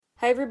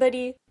Hi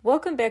everybody,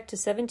 welcome back to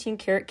 17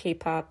 Karat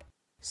K-Pop.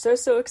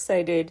 So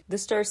excited. The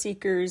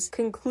Starseekers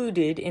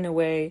concluded in a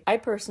way I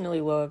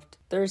personally loved.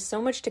 There is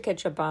so much to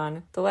catch up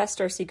on. The last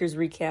Starseekers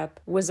recap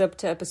was up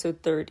to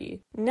episode 30.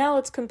 Now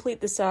let's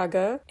complete the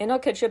saga, and I'll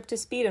catch up to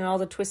speed on all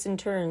the twists and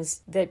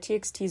turns that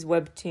TXT's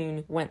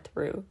webtoon went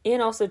through.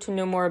 And also to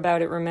know more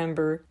about it,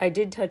 remember, I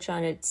did touch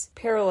on its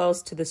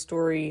parallels to the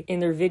story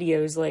in their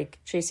videos like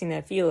Chasing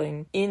That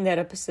Feeling in that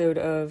episode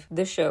of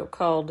the show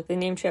called The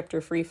Name Chapter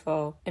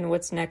Freefall and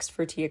What's Next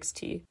for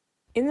TXT.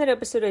 In that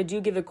episode, I do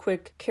give a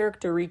quick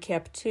character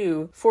recap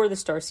too for the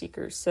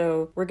Starseekers,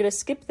 so we're going to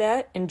skip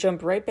that and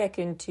jump right back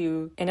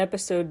into an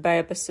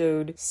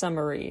episode-by-episode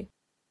summary.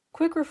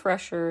 Quick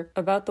refresher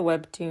about the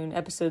webtoon,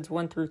 episodes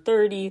 1 through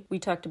 30, we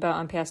talked about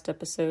on past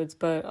episodes,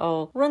 but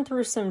I'll run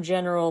through some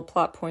general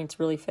plot points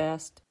really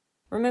fast.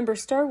 Remember,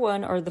 Star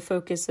One are the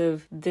focus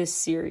of this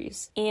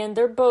series, and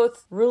they're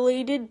both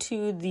related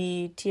to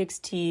the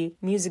TXT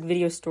music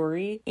video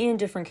story and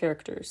different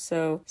characters.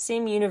 So,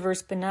 same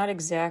universe, but not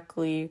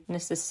exactly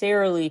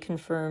necessarily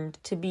confirmed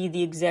to be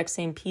the exact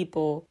same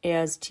people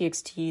as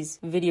TXT's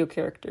video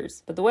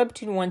characters. But the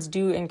webtoon ones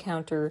do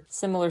encounter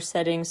similar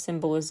settings,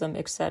 symbolism,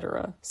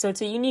 etc. So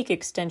it's a unique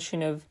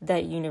extension of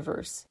that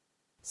universe.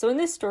 So in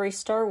this story,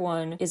 Star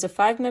One is a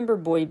 5-member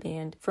boy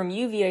band from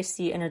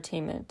UVIC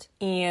Entertainment,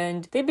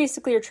 and they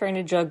basically are trying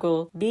to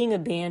juggle being a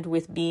band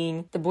with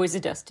being the Boys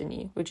of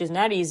Destiny, which is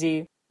not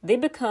easy. They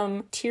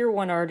become Tier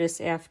 1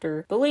 artists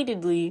after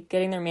belatedly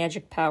getting their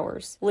magic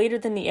powers, later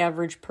than the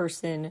average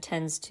person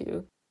tends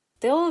to.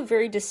 They all have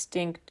very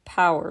distinct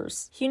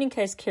powers.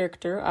 Huening-Kai's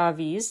character,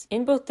 Avi's,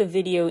 in both the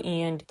video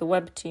and the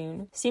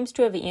webtoon, seems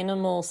to have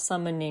animal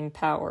summoning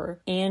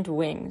power and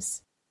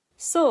wings.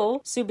 Sol,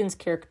 Subin's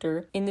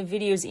character, in the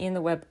videos and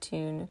the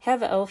webtoon,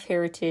 have elf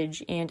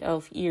heritage and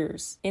elf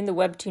ears. In the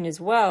webtoon as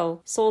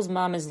well, Sol's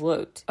mom is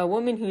Lot, a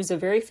woman who's a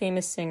very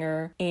famous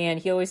singer, and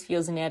he always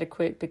feels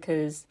inadequate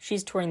because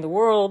she's touring the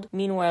world,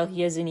 meanwhile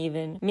he hasn't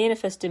even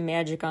manifested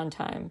magic on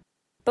time.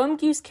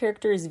 Bumgyu's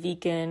character is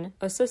Viken,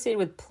 associated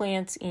with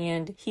plants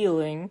and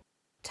healing.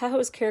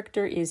 Taho's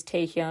character is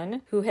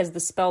Taehyun, who has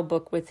the spell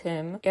book with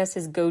him as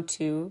his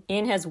go-to,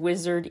 and has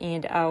wizard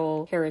and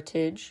owl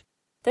heritage.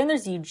 Then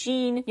there's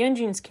Eugene,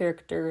 Yeonjun's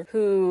character,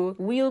 who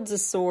wields a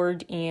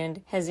sword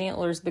and has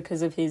antlers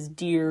because of his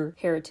deer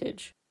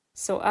heritage.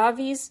 So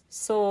Avi's,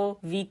 Sol,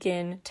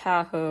 Viken,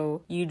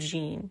 Taho,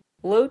 Eugene.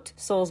 Lot,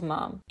 Sol's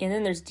mom. And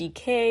then there's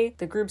DK,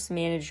 the group's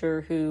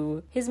manager,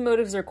 who his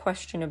motives are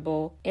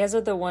questionable, as are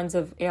the ones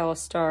of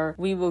Alistar.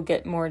 We will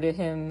get more to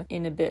him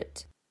in a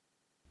bit.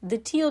 The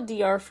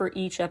TLDR for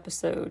each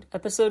episode.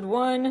 Episode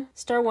 1,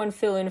 Star One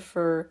fill in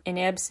for an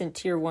absent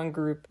Tier 1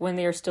 group when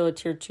they are still a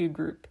Tier 2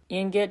 group,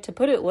 and get, to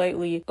put it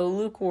lightly, a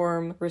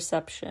lukewarm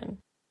reception.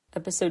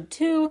 Episode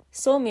 2,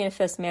 Sol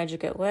manifests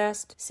magic at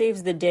last,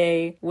 saves the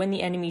day when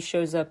the enemy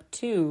shows up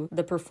to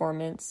the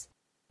performance.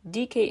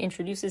 DK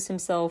introduces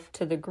himself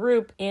to the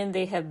group, and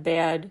they have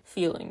bad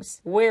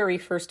feelings, wary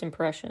first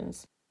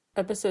impressions.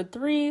 Episode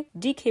 3,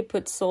 DK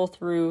puts Sol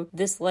through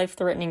this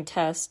life-threatening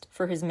test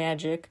for his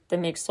magic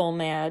that makes Sol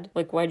mad.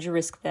 Like, why'd you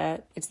risk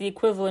that? It's the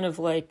equivalent of,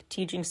 like,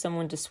 teaching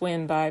someone to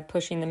swim by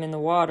pushing them in the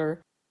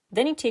water.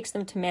 Then he takes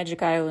them to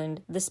Magic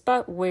Island, the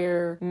spot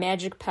where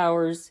magic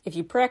powers, if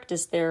you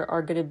practice there,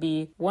 are going to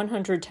be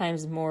 100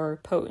 times more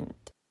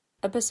potent.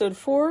 Episode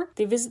 4,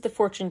 they visit the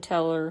fortune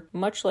teller,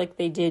 much like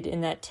they did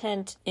in that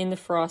tent in the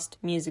Frost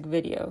music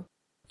video.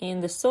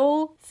 And the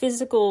sole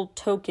physical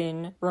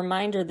token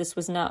reminder this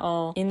was not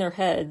all in their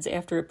heads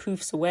after it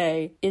poofs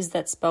away is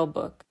that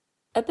spellbook.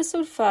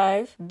 Episode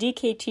 5,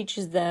 DK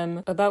teaches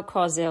them about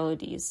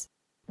causalities.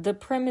 The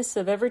premise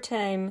of every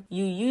time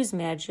you use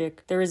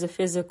magic, there is a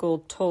physical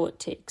toll it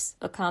takes,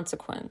 a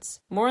consequence.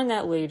 More on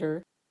that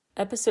later.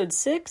 Episode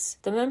 6,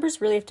 the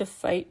members really have to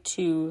fight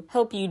to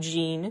help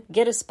Eugene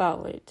get a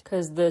spotlight,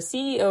 because the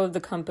CEO of the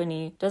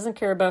company doesn't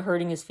care about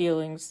hurting his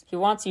feelings. He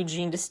wants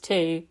Eugene to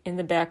stay in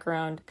the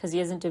background because he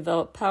hasn't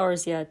developed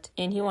powers yet,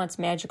 and he wants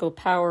magical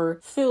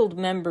power-filled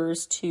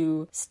members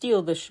to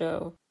steal the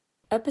show.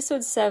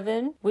 Episode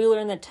 7, we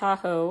learn that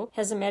Taho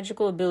has a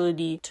magical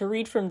ability to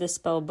read from this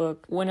spellbook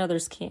when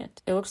others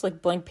can't. It looks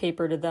like blank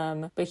paper to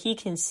them, but he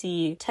can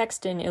see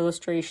text and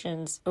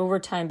illustrations over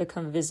time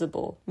become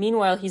visible.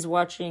 Meanwhile, he's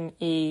watching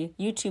a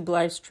YouTube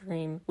live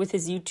stream with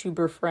his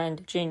YouTuber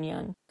friend,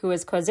 Jinyun, who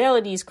has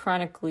causalities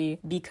chronically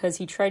because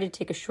he tried to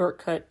take a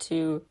shortcut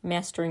to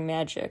mastering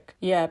magic.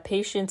 Yeah,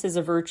 patience is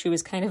a virtue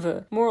is kind of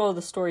a moral of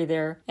the story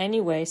there.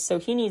 Anyway, so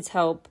he needs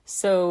help.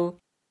 So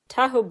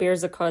Taho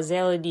bears a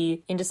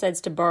causality and decides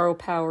to borrow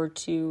power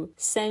to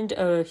send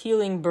a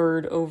healing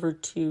bird over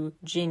to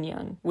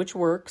Jinyun, which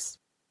works.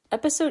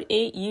 Episode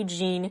 8,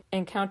 Eugene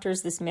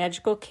encounters this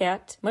magical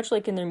cat, much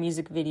like in their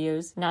music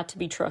videos, not to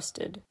be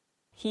trusted.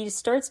 He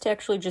starts to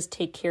actually just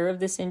take care of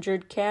this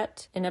injured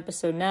cat in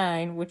episode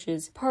 9, which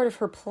is part of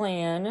her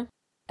plan.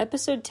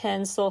 Episode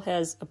 10, Sol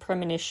has a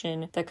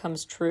premonition that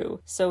comes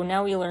true, so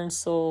now we learn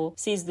Sol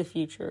sees the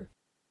future.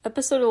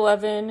 Episode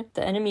 11,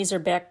 the enemies are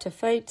back to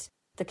fight.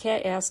 The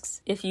cat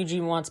asks if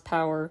Eugene wants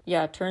power.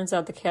 Yeah, turns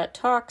out the cat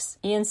talks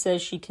and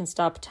says she can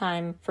stop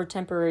time for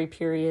temporary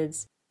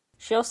periods.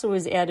 She also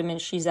is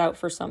adamant she's out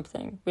for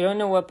something. We don't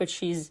know what, but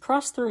she's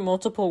crossed through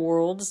multiple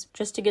worlds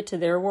just to get to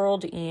their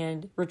world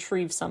and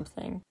retrieve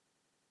something.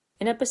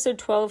 In episode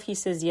 12, he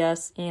says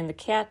yes, and the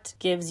cat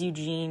gives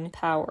Eugene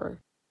power.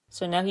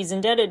 So now he's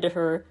indebted to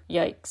her.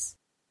 Yikes.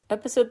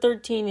 Episode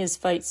 13 is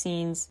fight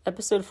scenes.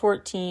 Episode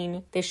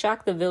 14, they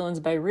shock the villains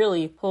by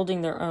really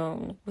holding their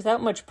own,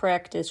 without much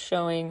practice,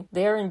 showing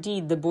they are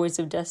indeed the boys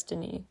of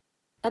destiny.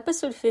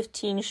 Episode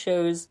 15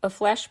 shows a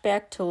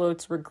flashback to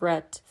Lot's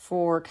regret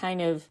for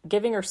kind of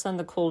giving her son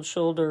the cold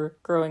shoulder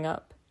growing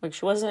up. Like,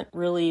 she wasn't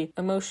really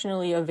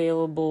emotionally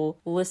available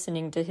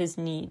listening to his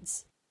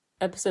needs.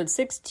 Episode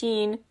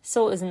 16,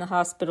 Sol is in the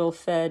hospital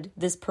fed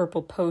this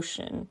purple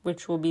potion,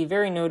 which will be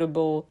very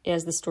notable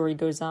as the story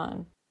goes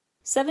on.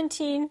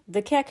 17,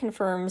 the cat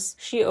confirms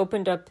she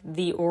opened up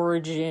the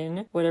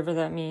origin, whatever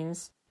that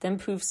means, then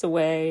poofs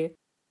away.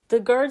 The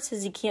guard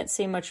says he can't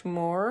say much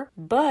more,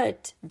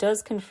 but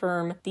does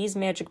confirm these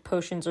magic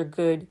potions are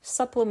good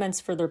supplements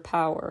for their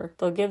power.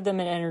 They'll give them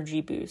an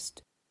energy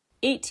boost.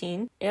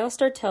 18,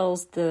 Alistar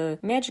tells the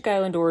Magic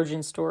Island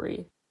origin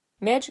story.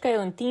 Magic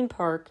Island theme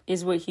park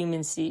is what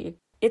humans see.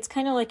 It's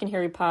kind of like in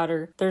Harry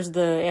Potter. There's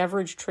the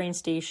average train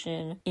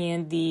station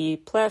and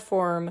the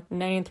platform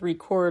 9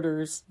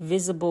 3/4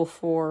 visible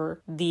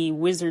for the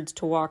wizards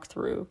to walk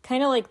through.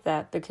 Kind of like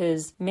that,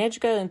 because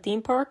Magic Island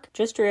theme park,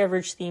 just your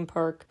average theme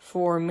park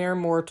for mere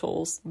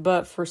mortals.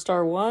 But for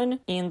Star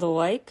 1 and the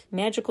like,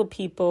 magical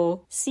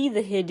people see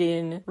the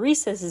hidden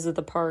recesses of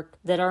the park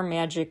that are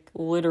magic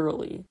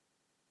literally.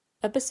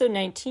 Episode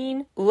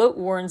 19, Lot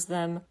warns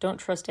them, don't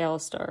trust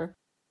Alistar.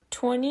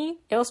 20,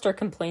 Alistar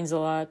complains a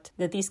lot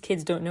that these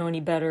kids don't know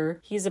any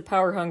better. He's a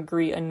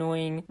power-hungry,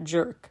 annoying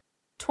jerk.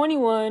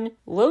 21,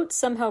 Lot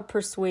somehow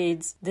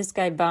persuades this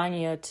guy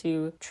Banya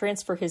to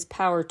transfer his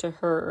power to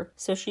her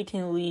so she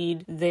can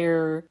lead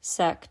their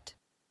sect.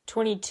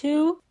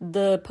 22,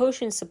 the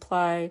potion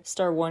supply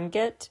Star 1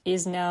 get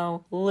is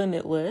now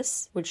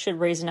limitless, which should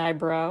raise an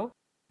eyebrow.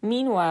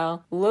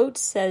 Meanwhile, Lot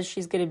says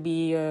she's going to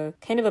be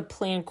kind of a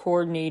plan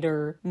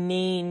coordinator,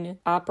 main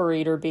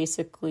operator,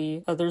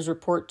 basically, others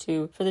report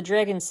to, for the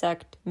Dragon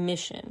Sect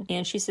mission.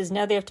 And she says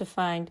now they have to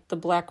find the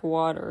black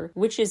water,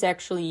 which is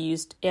actually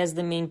used as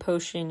the main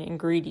potion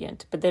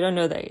ingredient, but they don't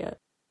know that yet.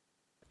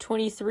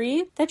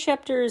 23, that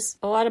chapter is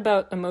a lot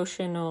about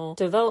emotional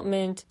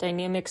development,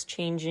 dynamics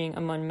changing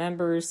among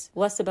members,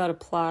 less about a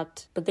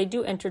plot, but they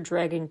do enter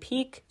Dragon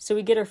Peak, so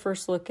we get our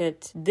first look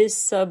at this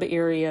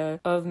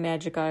sub-area of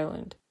Magic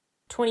Island.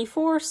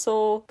 24,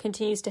 Sol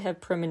continues to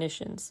have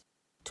premonitions.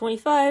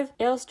 25,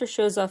 Alistar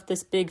shows off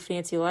this big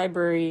fancy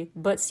library,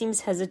 but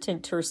seems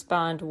hesitant to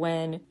respond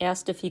when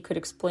asked if he could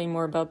explain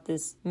more about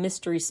this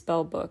mystery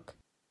spell book.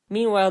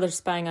 Meanwhile, they're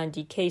spying on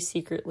DK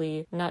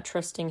secretly, not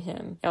trusting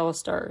him.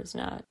 Alistar is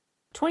not.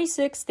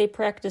 26, they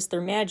practice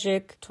their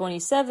magic.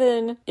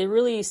 27, it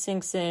really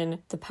sinks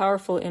in the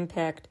powerful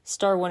impact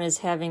Star 1 is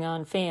having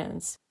on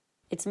fans.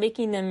 It's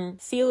making them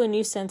feel a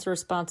new sense of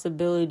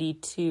responsibility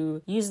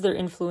to use their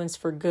influence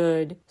for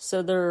good,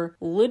 so they're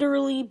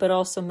literally, but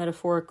also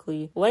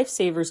metaphorically,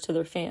 lifesavers to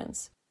their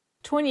fans.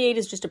 28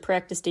 is just a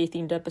practice day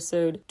themed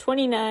episode.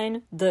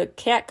 29, the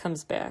cat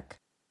comes back.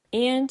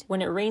 And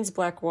when it rains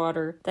black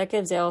water, that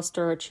gives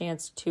Alistar a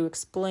chance to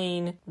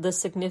explain the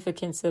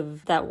significance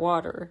of that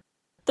water.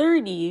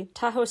 30,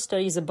 Tahoe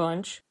studies a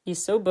bunch.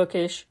 He's so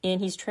bookish, and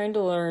he's trying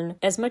to learn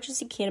as much as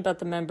he can about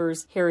the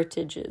members'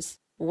 heritages.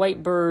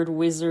 White bird,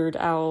 wizard,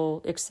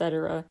 owl,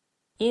 etc.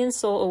 And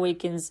Sol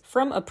awakens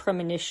from a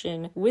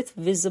premonition with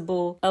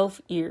visible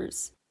elf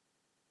ears.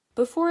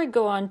 Before I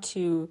go on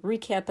to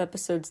recap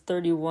episodes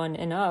 31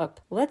 and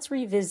up, let's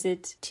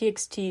revisit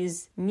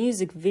TXT's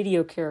music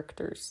video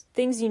characters,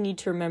 things you need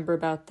to remember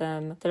about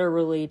them that are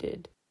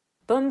related.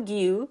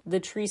 Bumgyu, the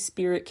tree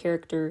spirit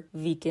character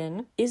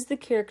Viken, is the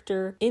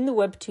character in the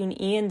webtoon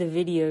and the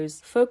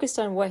videos focused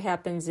on what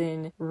happens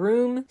in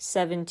Room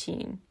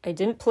 17. I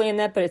didn't plan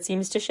that, but it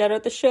seems to shout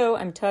out the show.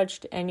 I'm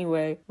touched.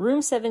 Anyway,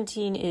 Room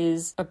 17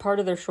 is a part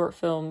of their short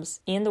films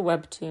and the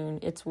webtoon.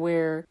 It's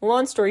where,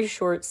 long story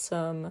short,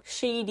 some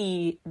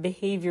shady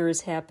behavior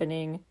is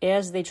happening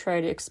as they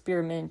try to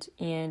experiment,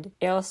 and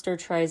Alistar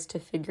tries to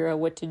figure out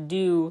what to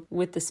do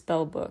with the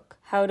spellbook,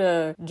 how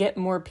to get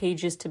more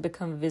pages to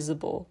become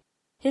visible.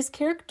 His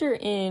character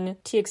in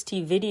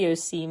TXT videos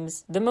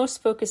seems the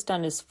most focused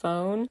on his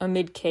phone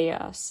amid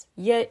chaos.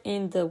 Yet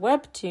in the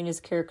webtoon, his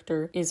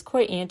character is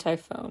quite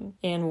anti-phone,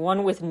 and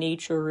one with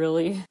nature,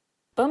 really.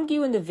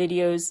 Bumgyu in the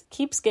videos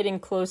keeps getting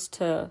close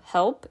to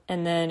help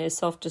and then is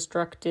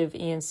self-destructive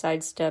and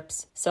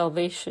sidesteps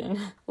salvation,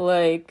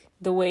 like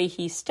the way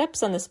he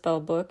steps on the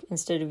spellbook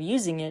instead of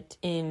using it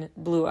in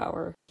Blue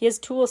Hour. He has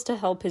tools to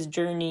help his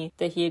journey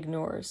that he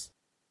ignores.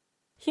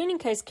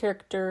 Huening-Kai's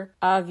character,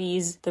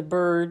 Avi's the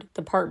bird,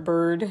 the part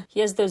bird,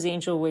 he has those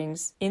angel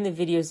wings in the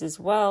videos as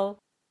well.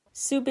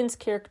 Subin's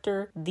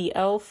character, the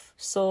elf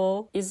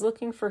Sol, is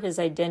looking for his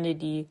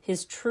identity,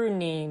 his true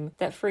name.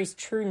 That phrase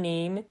true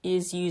name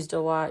is used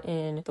a lot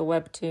in the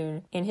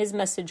webtoon, and his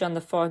message on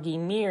the foggy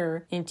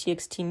mirror in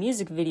TXT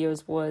music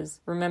videos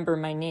was, "Remember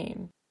my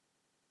name."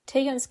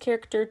 Taehyun's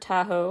character,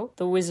 Taho,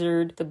 the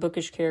wizard, the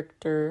bookish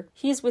character,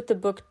 he's with the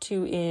book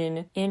 2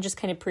 in and just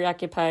kind of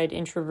preoccupied,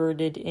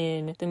 introverted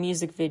in the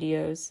music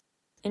videos.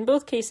 In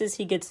both cases,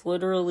 he gets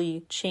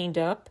literally chained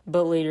up,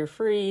 but later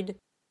freed.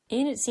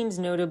 And it seems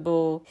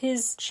notable,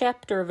 his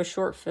chapter of a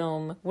short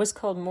film was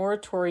called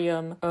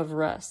Moratorium of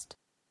Rest.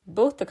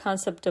 Both the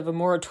concept of a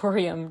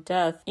moratorium,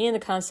 death, and the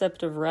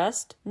concept of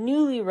rest,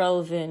 newly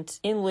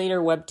relevant in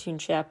later webtoon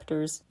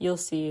chapters, you'll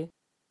see.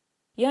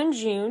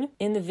 Yeonjun,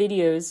 in the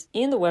videos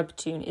and the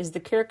webtoon, is the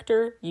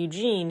character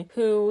Eugene,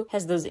 who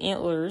has those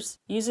antlers,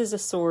 uses a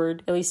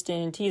sword, at least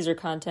in teaser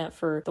content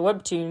for the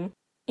webtoon,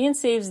 and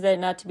saves that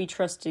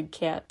not-to-be-trusted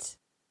cat.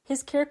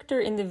 His character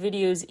in the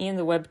videos and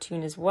the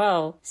webtoon as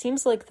well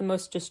seems like the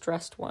most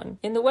distressed one.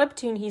 In the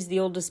webtoon, he's the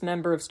oldest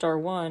member of Star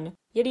One,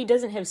 yet he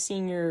doesn't have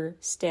senior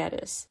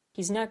status.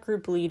 He's not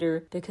group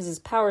leader because his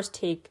powers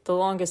take the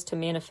longest to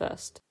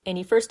manifest. And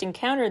he first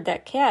encountered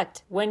that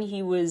cat when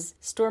he was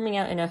storming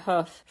out in a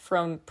huff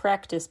from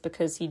practice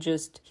because he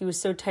was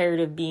so tired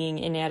of being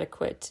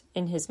inadequate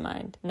in his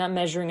mind, not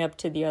measuring up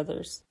to the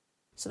others.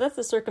 So that's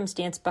the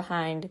circumstance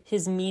behind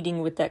his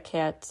meeting with that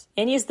cat.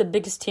 And he has the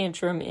biggest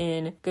tantrum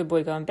in Good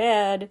Boy Gone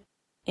Bad.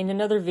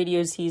 In other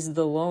videos, he's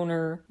the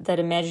loner, that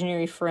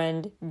imaginary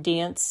friend,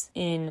 Dance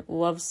in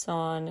Love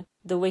Song,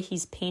 the way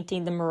he's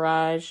painting the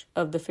mirage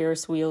of the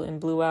Ferris wheel in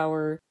Blue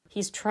Hour.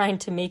 He's trying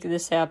to make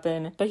this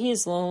happen, but he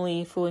is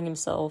lonely, fooling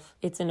himself.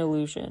 It's an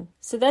illusion.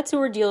 So that's who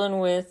we're dealing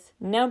with.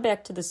 Now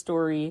back to the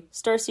story.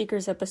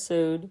 Starseekers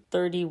episode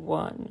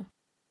 31.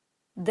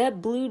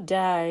 That blue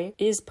dye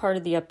is part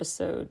of the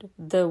episode.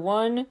 The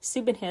one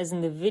Subin has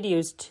in the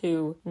videos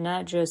too,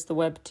 not just the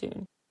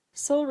webtoon.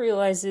 Sol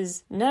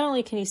realizes not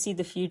only can he see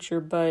the future,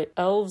 but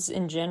elves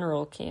in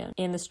general can.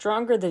 And the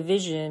stronger the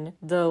vision,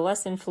 the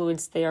less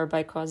influenced they are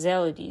by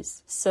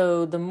causalities.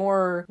 So the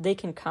more they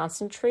can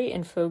concentrate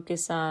and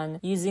focus on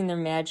using their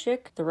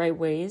magic the right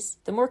ways,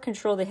 the more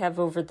control they have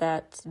over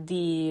that,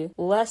 the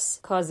less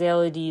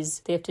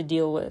causalities they have to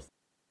deal with.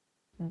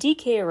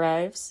 DK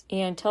arrives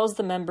and tells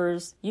the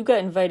members, "You got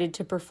invited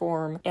to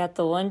perform at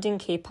the London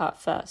K-pop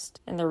Fest."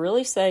 And they're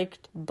really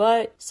psyched,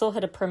 but Sol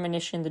had a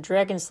premonition the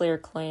Dragon Slayer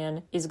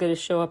clan is going to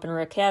show up and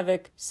wreak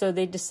havoc, so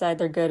they decide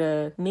they're going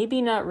to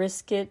maybe not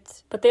risk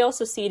it, but they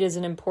also see it as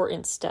an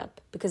important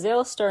step, because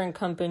Alistar and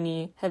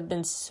company have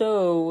been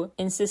so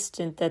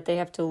insistent that they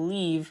have to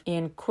leave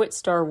and quit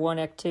Star One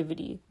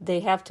activity. They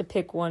have to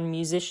pick one,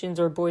 musicians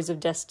or Boys of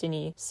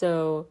Destiny,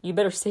 so you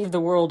better save the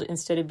world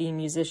instead of being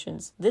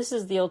musicians. This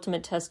is the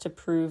ultimate test to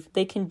prove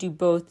they can do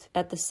both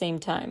at the same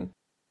time.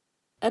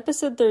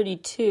 Episode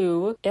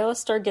 32,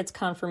 Alistar gets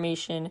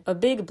confirmation a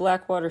big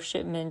Blackwater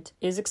shipment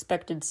is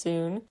expected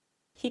soon.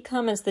 He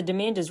comments the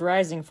demand is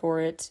rising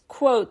for it.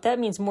 Quote, "That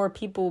means more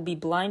people will be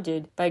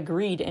blinded by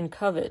greed and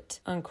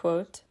covet,"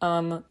 unquote.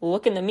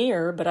 Look in the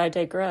mirror, but I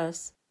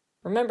digress.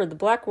 Remember, the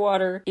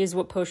Blackwater is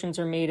what potions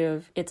are made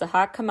of. It's a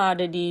hot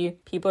commodity.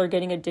 People are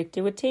getting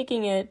addicted with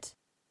taking it.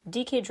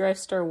 DK drives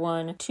Star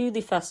One to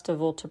the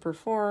festival to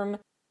perform.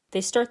 They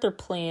start their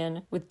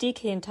plan with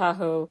DK and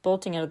Taho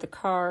bolting out of the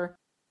car,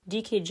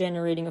 DK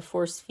generating a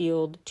force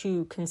field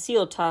to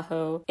conceal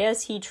Taho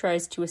as he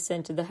tries to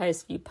ascend to the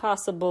highest view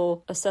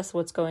possible, assess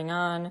what's going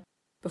on.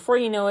 Before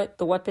you know it,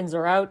 the weapons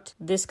are out,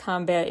 this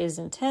combat is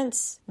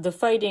intense, the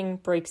fighting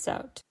breaks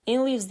out,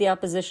 and leaves the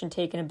opposition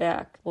taken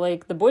aback.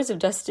 Like, the Boys of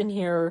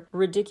Destiny are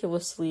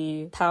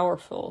ridiculously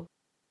powerful.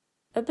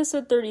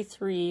 Episode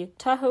 33,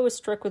 Taho is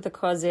struck with a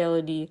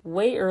causality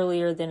way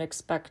earlier than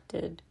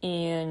expected,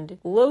 and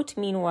Lot,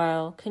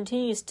 meanwhile,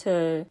 continues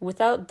to,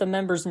 without the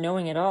members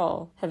knowing at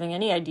all, having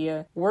any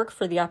idea, work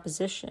for the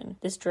opposition,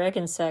 this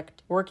dragon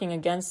sect working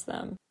against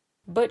them.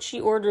 But she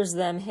orders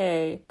them,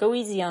 hey, go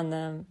easy on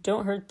them,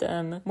 don't hurt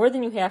them, more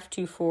than you have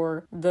to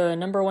for the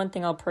number one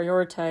thing I'll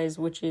prioritize,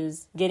 which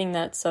is getting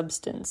that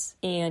substance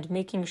and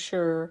making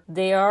sure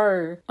they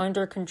are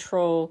under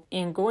control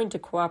and going to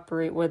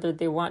cooperate whether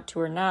they want to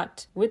or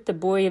not, with the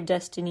Boy of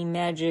Destiny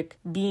magic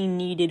being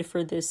needed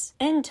for this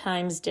End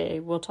Times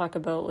Day we'll talk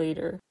about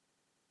later.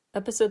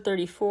 Episode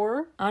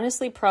 34,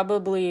 honestly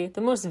probably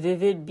the most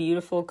vivid,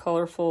 beautiful,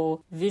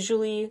 colorful,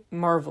 visually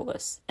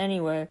marvelous.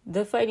 Anyway,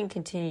 the fighting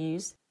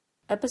continues.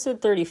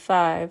 Episode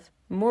 35,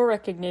 more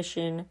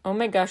recognition. Oh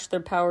my gosh, their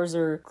powers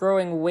are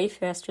growing way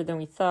faster than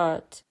we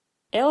thought.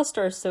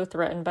 Alistar is so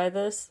threatened by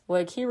this.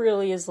 Like, he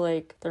really is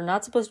like, they're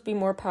not supposed to be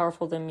more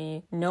powerful than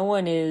me. No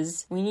one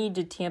is. We need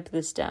to tamp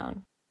this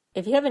down.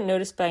 If you haven't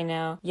noticed by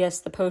now, yes,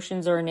 the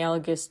potions are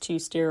analogous to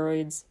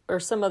steroids or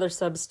some other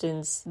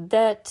substance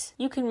that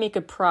you can make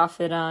a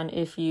profit on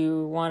if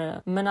you want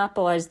to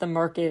monopolize the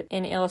market,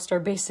 and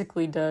Alistar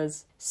basically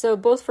does. So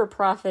both for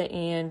profit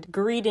and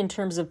greed in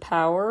terms of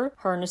power,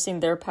 harnessing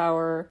their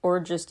power, or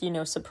just,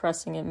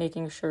 suppressing it,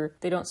 making sure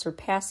they don't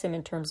surpass him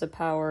in terms of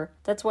power.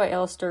 That's why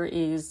Alistar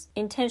is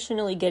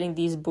intentionally getting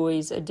these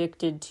boys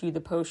addicted to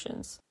the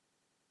potions.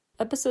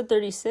 Episode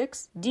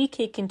 36,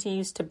 DK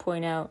continues to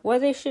point out why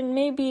they should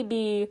maybe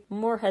be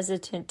more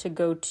hesitant to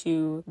go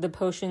to the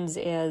potions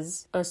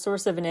as a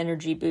source of an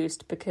energy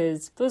boost,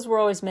 because those were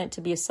always meant to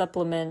be a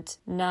supplement,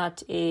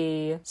 not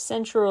a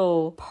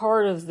central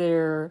part of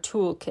their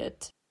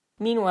toolkit.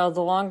 Meanwhile,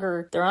 the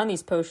longer they're on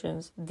these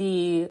potions,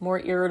 the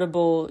more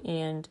irritable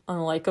and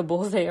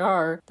unlikable they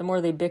are, the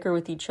more they bicker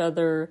with each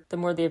other, the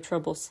more they have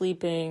trouble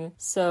sleeping.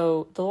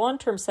 So the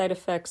long-term side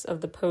effects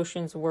of the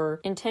potions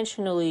were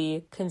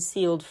intentionally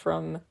concealed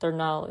from their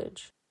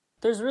knowledge.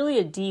 There's really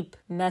a deep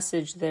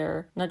message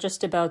there, not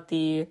just about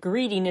the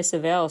greediness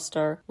of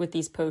Alistar with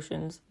these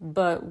potions,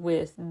 but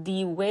with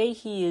the way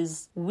he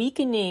is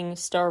weakening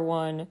Star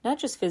One, not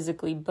just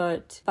physically,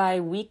 but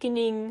by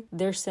weakening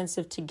their sense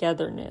of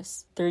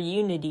togetherness. Their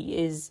unity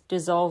is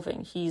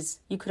dissolving.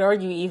 You could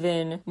argue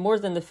even more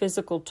than the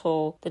physical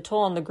toll, the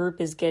toll on the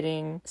group is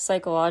getting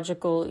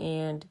psychological,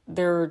 and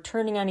they're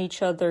turning on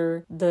each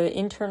other. The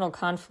internal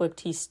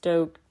conflict he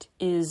stoked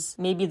is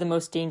maybe the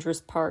most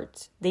dangerous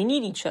part. They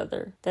need each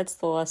other. That's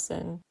the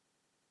lesson.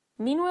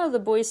 Meanwhile, the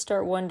boys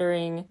start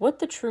wondering what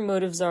the true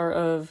motives are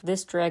of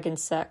this dragon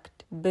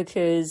sect,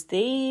 because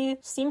they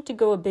seem to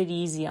go a bit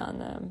easy on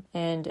them.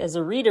 And as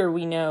a reader,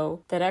 we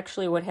know that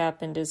actually what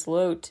happened is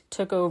Lot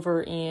took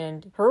over,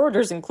 and her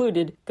orders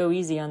included go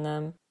easy on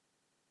them.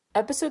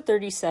 Episode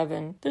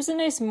 37, there's a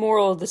nice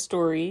moral of the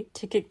story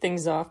to kick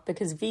things off,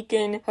 because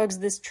Viken hugs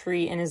this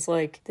tree and is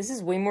like, this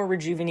is way more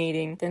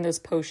rejuvenating than those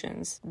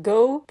potions.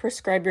 Go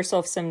prescribe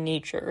yourself some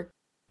nature.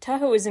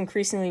 Tahoe is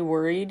increasingly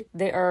worried.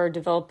 They are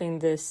developing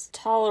this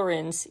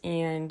tolerance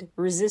and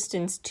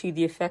resistance to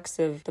the effects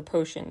of the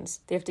potions.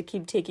 They have to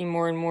keep taking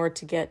more and more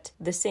to get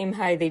the same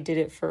high they did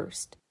at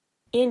first.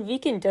 And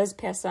Viken does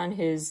pass on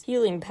his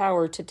healing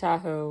power to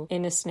Tahoe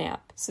in a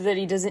snap, so that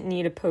he doesn't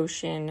need a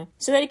potion,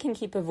 so that he can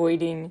keep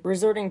avoiding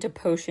resorting to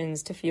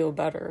potions to feel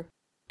better.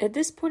 At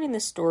this point in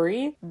the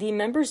story, the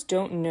members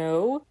don't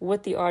know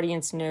what the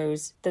audience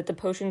knows, that the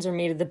potions are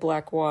made of the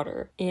black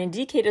water, and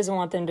DK doesn't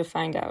want them to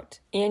find out.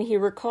 And he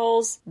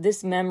recalls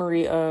this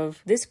memory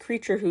of this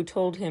creature who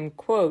told him,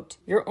 quote,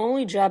 "Your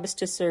only job is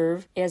to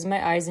serve as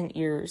my eyes and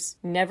ears.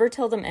 Never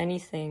tell them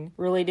anything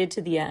related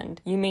to the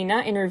end. You may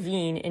not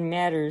intervene in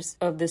matters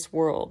of this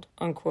world,"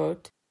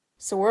 unquote.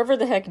 So wherever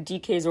the heck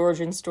DK's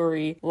origin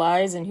story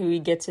lies and who he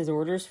gets his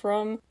orders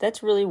from,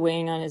 that's really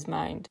weighing on his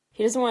mind.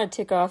 He doesn't want to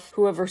tick off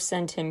whoever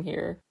sent him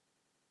here.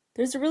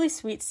 There's a really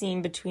sweet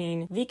scene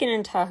between Viken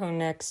and Tahoe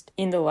next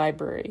in the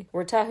library,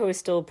 where Tahoe is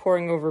still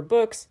poring over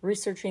books,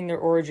 researching their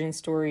origin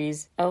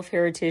stories, elf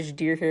heritage,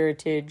 deer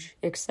heritage,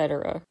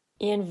 etc.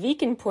 And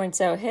Viken points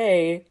out,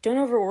 hey, don't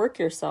overwork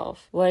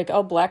yourself. Like,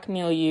 I'll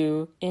blackmail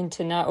you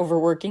into not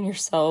overworking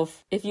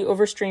yourself. If you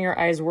overstrain your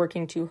eyes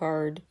working too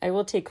hard, I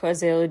will take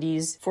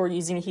causalities for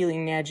using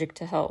healing magic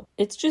to help.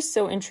 It's just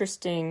so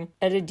interesting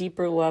at a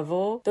deeper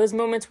level, those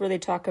moments where they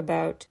talk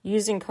about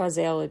using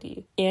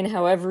causality and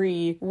how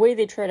every way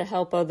they try to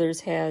help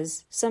others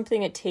has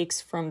something it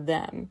takes from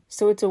them.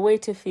 So it's a way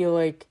to feel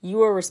like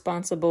you are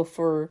responsible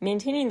for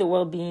maintaining the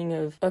well-being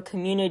of a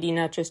community,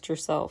 not just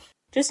yourself.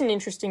 Just an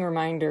interesting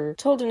reminder,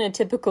 told in a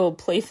typical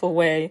playful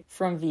way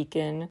from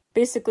Viken.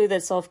 Basically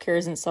that self-care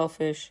isn't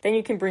selfish. Then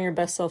you can bring your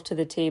best self to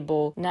the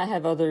table, not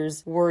have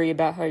others worry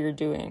about how you're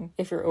doing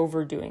if you're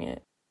overdoing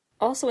it.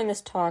 Also in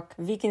this talk,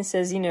 Viken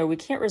says, we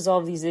can't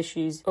resolve these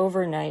issues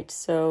overnight,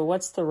 so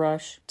what's the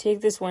rush?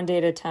 Take this one day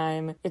at a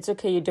time. It's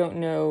okay you don't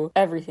know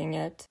everything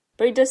yet.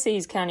 But he does say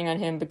he's counting on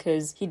him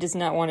because he does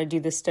not want to do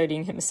this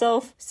studying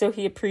himself, so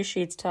he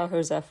appreciates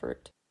Tahoe's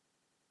effort.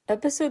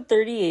 Episode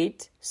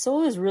 38,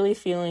 Sol is really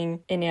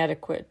feeling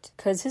inadequate,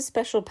 because his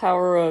special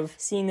power of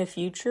seeing the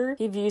future,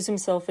 he views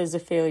himself as a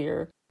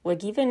failure.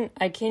 Like,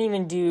 I can't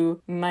even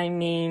do my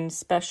main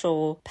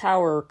special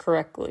power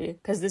correctly,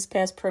 because this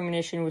past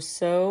premonition was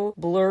so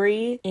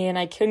blurry, and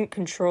I couldn't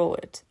control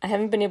it. I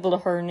haven't been able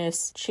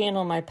to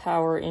channel my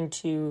power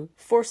into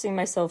forcing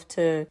myself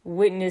to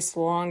witness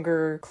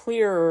longer,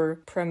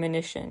 clearer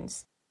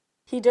premonitions.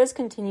 He does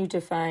continue to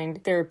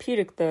find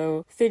therapeutic,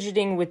 though,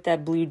 fidgeting with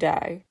that blue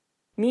dye.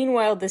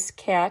 Meanwhile, this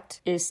cat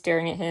is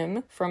staring at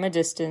him from a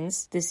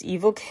distance, this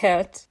evil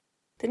cat.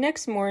 The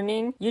next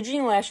morning,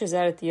 Eugene lashes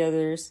out at the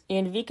others,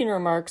 and Viken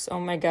remarks, oh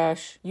my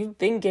gosh, you've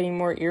been getting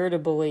more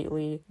irritable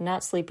lately,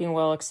 not sleeping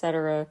well,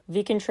 etc.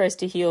 Viken tries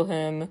to heal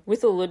him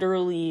with a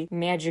literally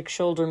magic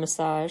shoulder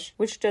massage,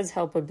 which does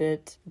help a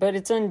bit, but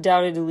it's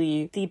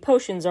undoubtedly the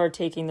potions are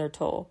taking their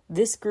toll.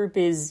 This group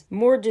is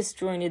more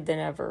disjointed than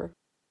ever.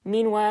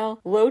 Meanwhile,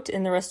 Lot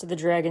and the rest of the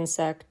dragon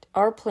sect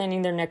are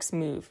planning their next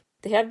move.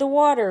 They have the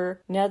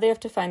water, now they have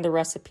to find the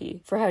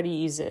recipe for how to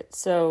use it.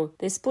 So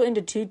they split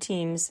into 2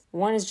 teams.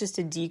 One is just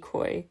a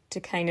decoy to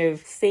kind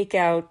of fake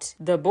out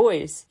the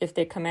boys if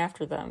they come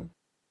after them.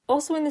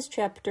 Also in this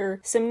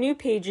chapter, some new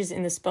pages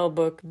in the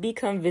spellbook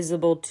become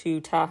visible to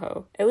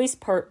Tahoe, at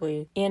least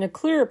partly, and a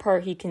clearer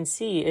part he can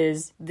see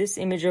is this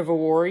image of a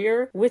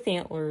warrior with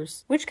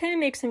antlers, which kind of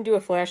makes him do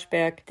a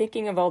flashback,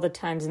 thinking of all the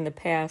times in the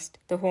past,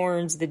 the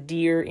horns, the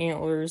deer,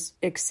 antlers,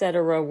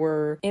 etc.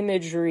 were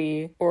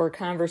imagery or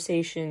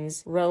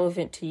conversations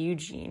relevant to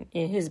Eugene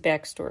in his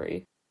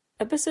backstory.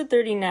 Episode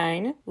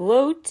 39,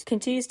 Lot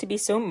continues to be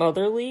so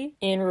motherly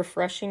and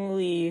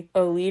refreshingly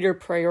a leader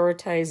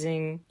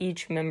prioritizing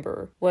each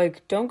member.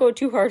 Like, don't go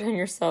too hard on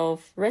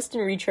yourself. Rest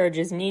and recharge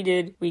is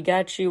needed. We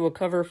got you. We'll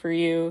cover for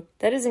you.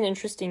 That is an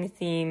interesting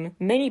theme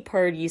many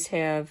parties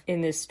have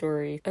in this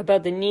story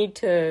about the need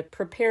to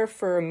prepare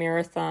for a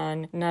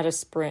marathon, not a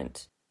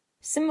sprint.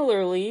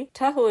 Similarly,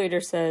 Tahoe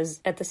later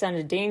says, at the sound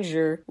of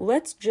danger,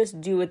 let's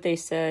just do what they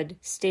said,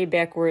 stay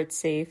back where it's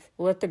safe,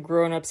 let the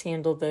grown-ups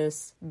handle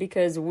this,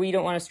 because we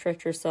don't want to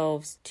stretch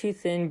ourselves too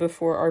thin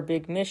before our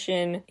big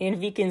mission, and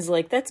Viken's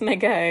like, that's my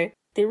guy.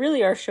 They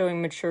really are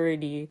showing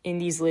maturity in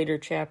these later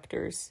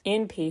chapters,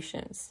 and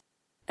patience.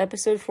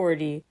 Episode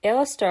 40,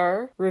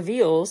 Alistar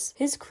reveals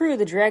his crew,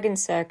 the Dragon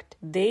Sect,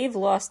 they've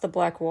lost the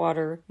Black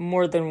Water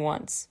more than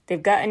once.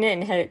 They've gotten it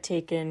and had it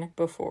taken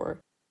before.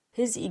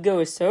 His ego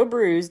is so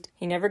bruised,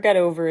 he never got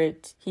over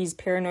it. He's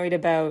paranoid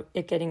about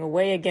it getting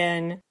away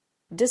again.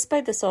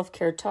 Despite the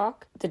self-care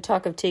talk, the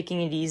talk of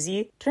taking it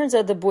easy, turns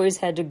out the boys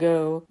had to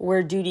go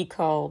where duty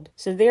called.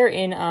 So they're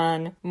in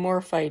on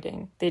more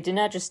fighting. They did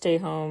not just stay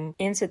home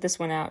and sit this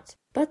one out.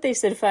 But they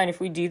said, fine,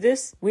 if we do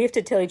this, we have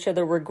to tell each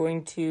other we're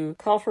going to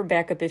call for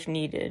backup if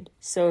needed.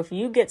 So if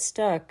you get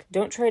stuck,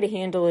 don't try to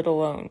handle it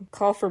alone.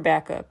 Call for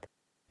backup.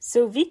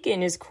 So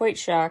Viken is quite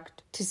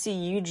shocked to see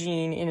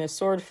Eugene in a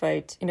sword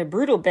fight, in a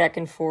brutal back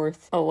and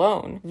forth,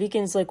 alone.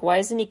 Viken's like, why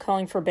isn't he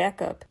calling for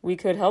backup? We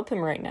could help him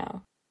right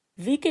now.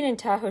 Viken and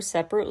Tahoe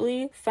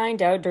separately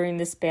find out during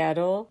this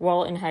battle,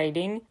 while in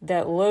hiding,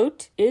 that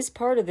Lot is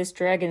part of this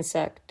Dragon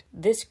Sect,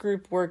 this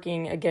group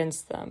working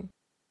against them.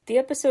 The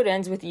episode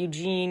ends with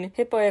Eugene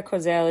hit by a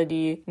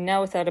causality,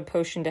 now without a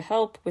potion to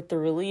help with the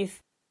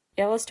relief.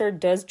 Alistar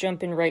does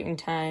jump in right in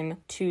time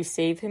to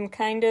save him,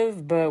 kind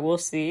of, but we'll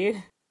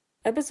see.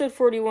 Episode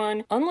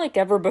 41, unlike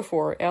ever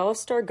before,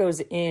 Alistar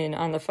goes in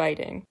on the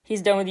fighting.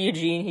 He's done with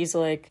Eugene. He's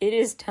like, it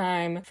is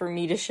time for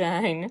me to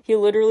shine. He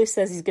literally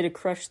says he's going to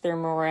crush their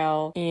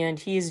morale, and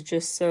he's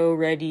just so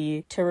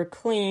ready to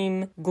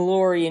reclaim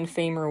glory and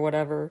fame or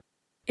whatever.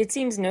 It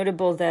seems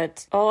notable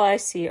that all I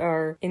see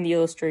are, in the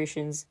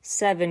illustrations,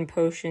 7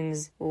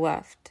 potions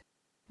left.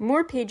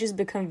 More pages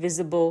become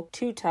visible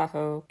to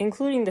Tahoe,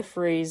 including the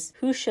phrase,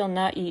 who shall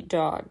not eat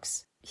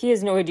dogs? He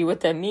has no idea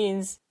what that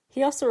means.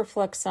 He also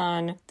reflects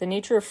on the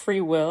nature of free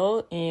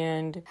will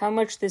and how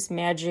much this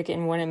magic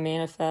and when it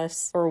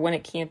manifests or when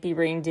it can't be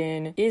reined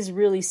in is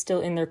really still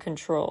in their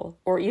control,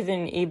 or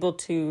even able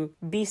to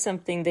be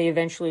something they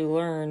eventually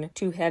learn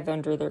to have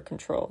under their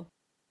control.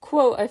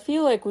 Quote, I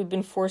feel like we've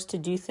been forced to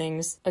do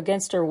things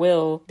against our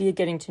will, be it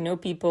getting to know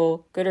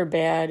people, good or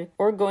bad,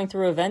 or going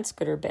through events,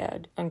 good or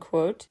bad,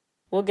 unquote.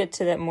 We'll get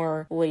to that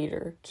more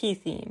later. Key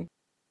theme.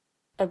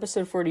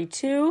 Episode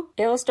 42,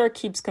 Alistar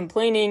keeps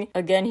complaining.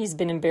 Again, he's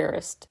been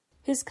embarrassed.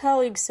 His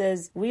colleague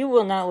says, we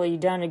will not let you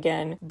down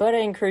again, but I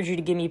encourage you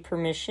to give me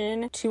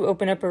permission to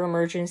open up an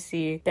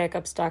emergency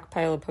backup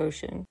stockpile of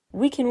potion.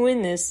 We can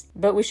win this,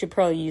 but we should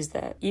probably use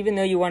that, even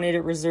though you wanted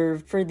it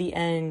reserved for the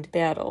end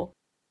battle.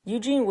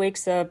 Eugene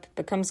wakes up,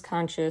 becomes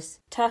conscious,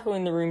 Tahoe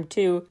in the room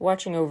too,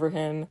 watching over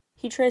him.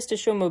 He tries to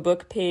show him a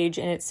book page,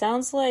 and it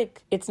sounds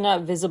like it's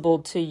not visible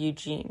to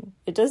Eugene.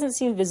 It doesn't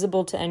seem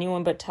visible to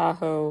anyone but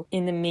Tahoe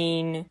in the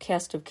main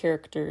cast of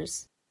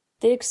characters.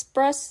 They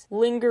express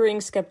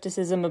lingering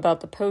skepticism about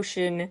the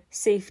potion,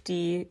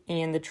 safety,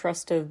 and the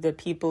trust of the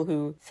people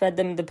who fed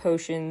them the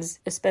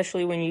potions,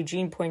 especially when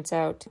Eugene points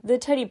out the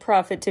teddy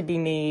profit to be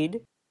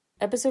made.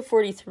 Episode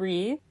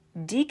 43,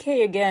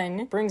 DK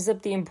again brings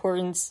up the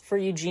importance for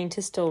Eugene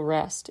to still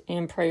rest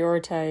and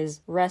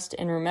prioritize rest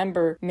and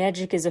remember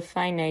magic is a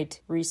finite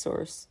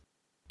resource.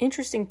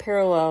 Interesting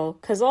parallel,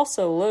 because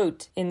also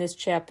Lot in this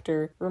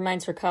chapter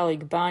reminds her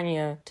colleague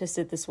Banya to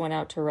sit this one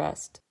out to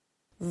rest.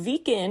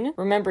 Viken,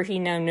 remember he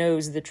now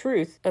knows the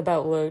truth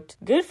about Lot,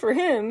 good for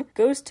him,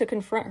 goes to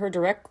confront her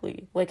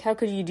directly. Like, how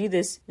could you do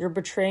this? You're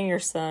betraying your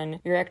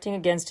son. You're acting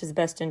against his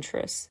best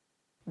interests.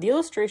 The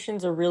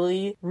illustrations are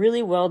really,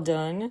 really well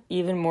done,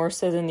 even more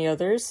so than the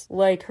others.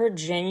 Like, her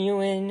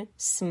genuine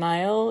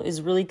smile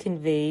is really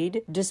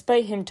conveyed,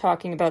 despite him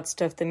talking about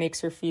stuff that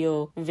makes her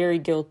feel very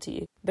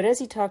guilty. But as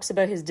he talks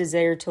about his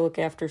desire to look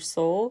after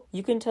Soul,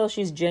 you can tell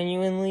she's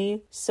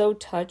genuinely so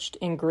touched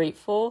and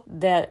grateful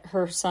that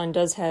her son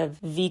does have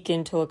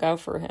Viken to look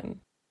out for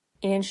him.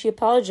 And she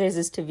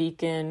apologizes to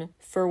Viken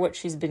for what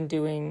she's been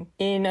doing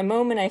in a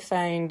moment I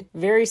find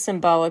very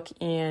symbolic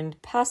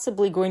and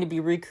possibly going to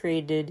be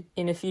recreated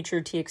in a future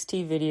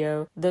TXT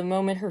video, the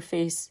moment her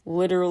face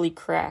literally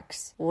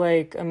cracks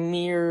like a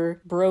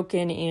mere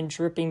broken and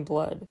dripping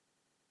blood.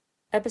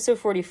 Episode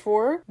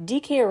 44,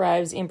 DK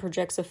arrives and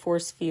projects a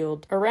force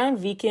field around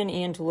Viken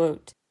and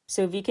Lot,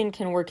 so Viken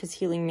can work his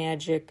healing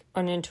magic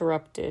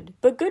uninterrupted.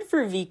 But good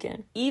for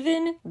Viken.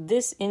 Even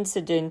this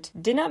incident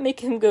did not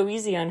make him go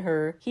easy on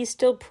her. He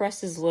still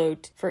presses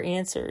Lot for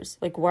answers.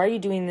 Like, why are you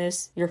doing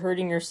this? You're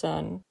hurting your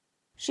son.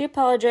 She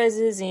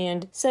apologizes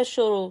and says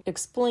she'll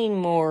explain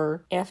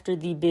more after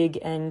the big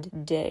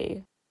end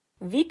day.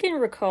 Viken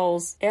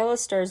recalls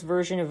Alistar's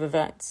version of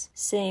events,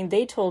 saying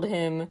they told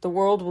him the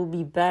world will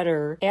be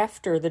better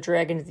after the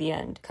Dragon of the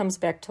End comes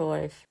back to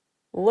life.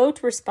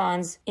 Lot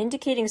responds,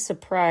 indicating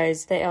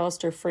surprise that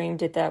Alistar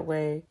framed it that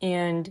way,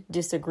 and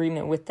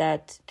disagreement with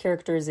that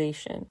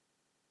characterization.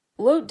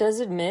 Lot does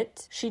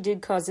admit she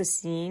did cause a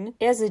scene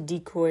as a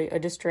decoy, a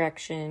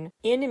distraction,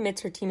 and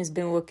admits her team has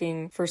been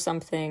looking for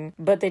something,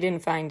 but they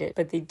didn't find it.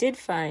 But they did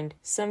find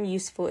some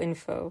useful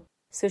info.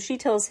 So she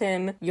tells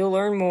him, you'll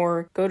learn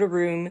more, go to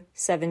room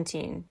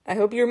 17. I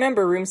hope you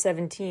remember room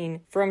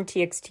 17 from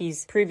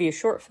TXT's previous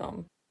short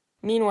film.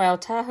 Meanwhile,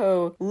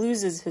 Tahoe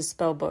loses his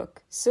spellbook.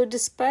 So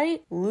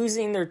despite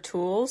losing their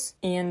tools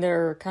and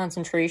their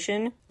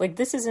concentration,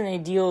 this is an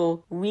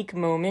ideal weak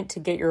moment to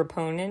get your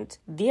opponent,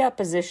 the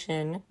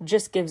opposition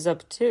just gives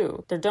up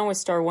too. They're done with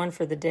Star 1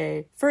 for the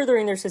day,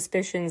 furthering their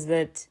suspicions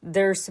that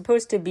they're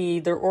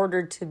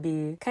ordered to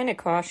be kind of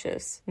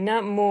cautious,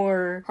 not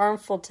more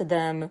harmful to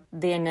them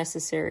than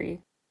necessary.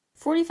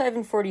 45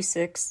 and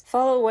 46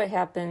 follow what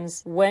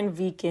happens when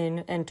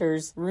Viken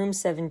enters room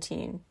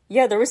 17.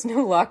 Yeah, there was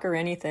no lock or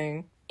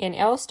anything. And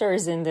Alistar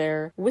is in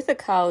there with a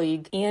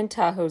colleague and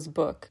Tahoe's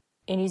book.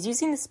 And he's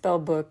using the spell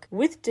book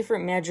with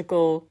different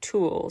magical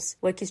tools.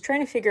 He's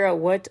trying to figure out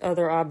what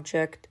other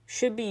object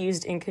should be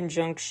used in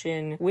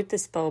conjunction with the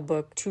spell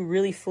book to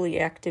really fully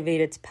activate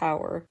its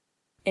power.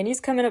 And he's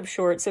coming up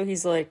short, so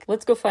he's like,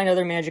 let's go find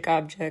other magic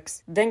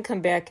objects, then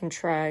come back and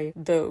try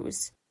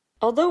those.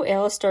 Although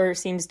Alistar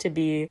seems to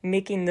be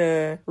making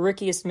the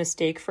rookiest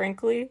mistake,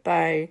 frankly,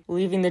 by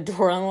leaving the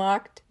door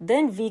unlocked,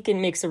 then Viken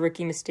makes a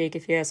rookie mistake,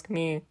 if you ask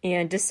me,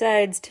 and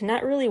decides to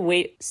not really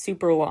wait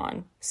super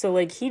long. So,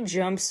 he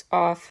jumps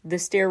off the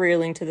stair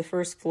railing to the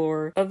first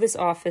floor of this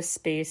office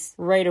space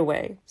right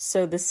away.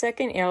 So the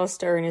second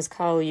Alistar and his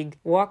colleague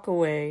walk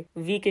away,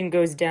 Viken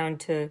goes down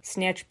to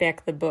snatch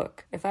back the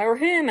book. If I were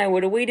him, I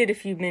would have waited a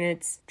few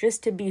minutes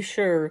just to be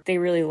sure they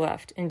really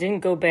left and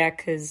didn't go back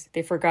because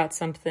they forgot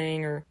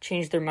something or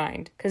changed their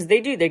mind. Because they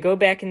do, they go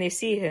back and they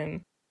see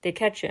him. They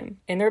catch him,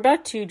 and they're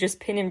about to just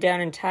pin him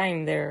down and tie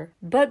him there.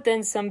 But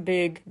then some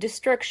big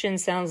destruction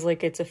sounds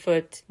like it's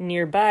afoot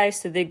nearby,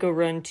 so they go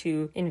run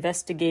to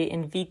investigate,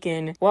 and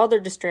Viken, while they're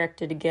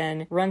distracted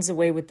again, runs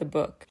away with the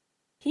book.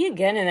 He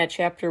again in that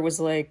chapter was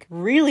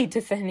really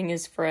defending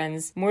his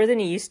friends more than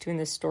he used to in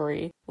this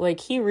story.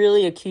 He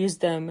really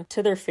accused them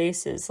to their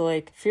faces,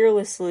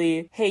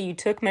 fearlessly, hey, you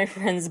took my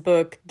friend's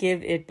book,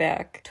 give it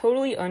back.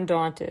 Totally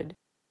undaunted.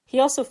 He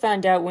also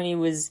found out when he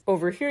was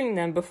overhearing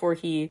them before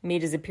he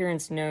made his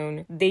appearance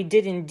known, they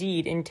did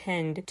indeed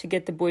intend to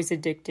get the boys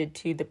addicted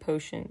to the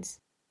potions.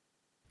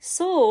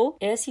 Sol,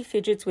 as he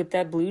fidgets with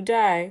that blue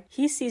dye,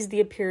 he sees the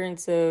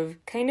appearance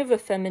of kind of a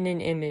feminine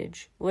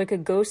image, like a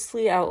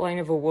ghostly outline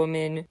of a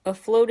woman, a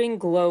floating,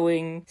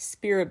 glowing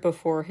spirit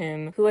before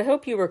him, who I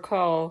hope you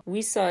recall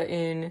we saw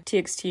in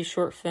TXT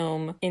short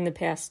film in the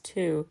past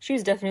too. She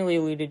was definitely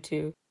alluded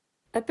to.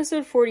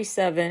 Episode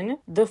 47,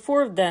 the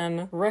four of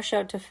them rush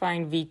out to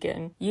find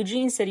Viken.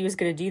 Eugene said he was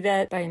going to do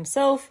that by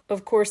himself.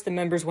 Of course, the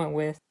members went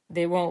with.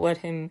 They won't let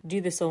him do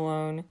this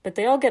alone. But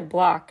they all get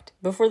blocked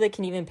before they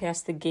can even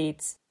pass the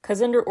gates.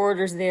 Because under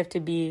orders, they have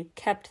to be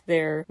kept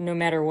there no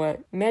matter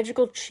what.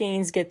 Magical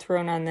chains get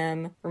thrown on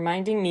them,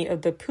 reminding me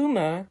of the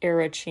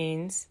Puma-era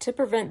chains, to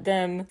prevent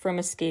them from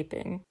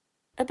escaping.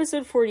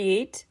 Episode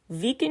 48,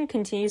 Viken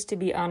continues to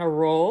be on a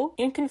roll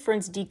and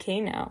confronts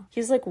DK now.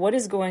 He's like, what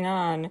is going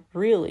on,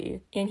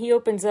 really? And he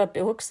opens up,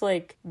 it looks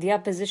like the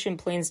opposition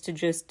plans to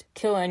just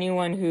kill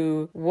anyone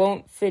who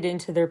won't fit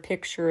into their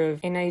picture of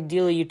an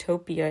ideal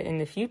utopia in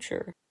the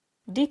future.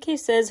 DK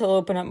says he'll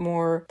open up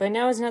more, but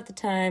now is not the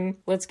time,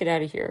 let's get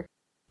out of here.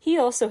 He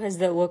also has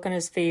that look on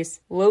his face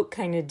Lot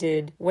kind of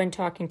did when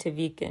talking to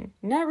Viken.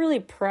 Not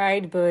really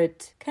pride,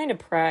 but kind of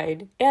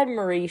pride.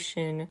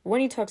 Admiration when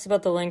he talks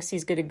about the lengths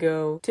he's going to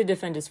go to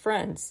defend his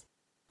friends.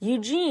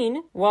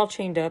 Eugene, while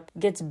chained up,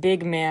 gets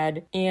big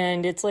mad,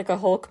 and it's like a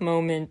Hulk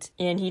moment,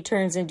 and he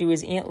turns into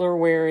his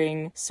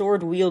antler-wearing,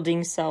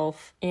 sword-wielding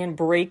self and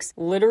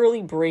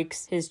literally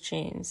breaks his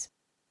chains.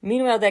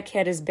 Meanwhile, that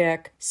cat is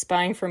back,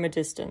 spying from a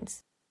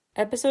distance.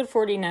 Episode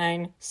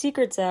 49,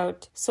 Secrets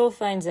Out, Sol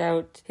finds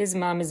out his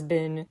mom has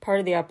been part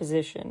of the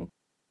opposition.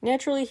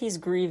 Naturally, he's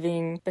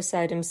grieving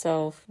beside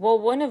himself, while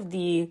one of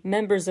the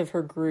members of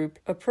her group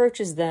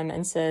approaches them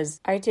and says,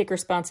 I take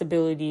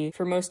responsibility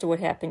for most of what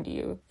happened to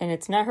you, and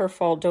it's not her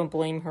fault, don't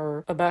blame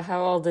her, about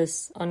how all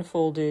this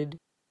unfolded.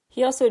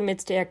 He also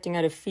admits to acting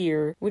out of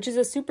fear, which is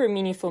a super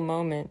meaningful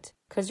moment,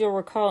 because you'll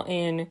recall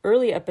in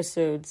early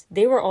episodes,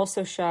 they were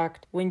also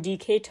shocked when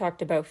DK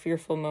talked about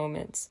fearful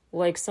moments.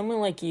 Like, someone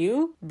like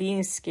you?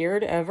 Being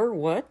scared ever?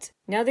 What?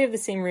 Now they have the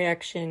same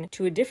reaction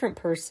to a different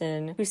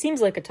person who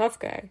seems like a tough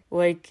guy.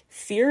 Like,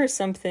 fear is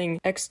something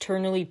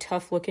externally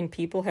tough-looking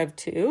people have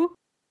too?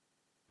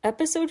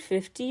 Episode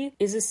 50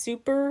 is a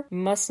super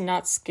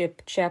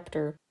must-not-skip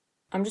chapter.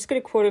 I'm just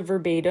going to quote it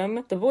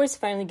verbatim. The boys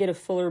finally get a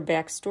fuller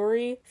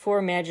backstory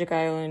for Magic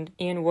Island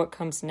and what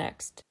comes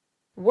next.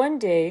 One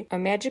day, a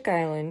magic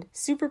island,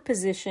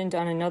 superpositioned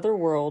on another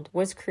world,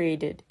 was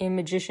created, and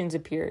magicians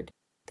appeared.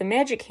 The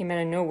magic came out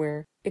of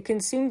nowhere. It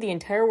consumed the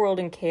entire world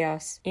in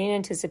chaos and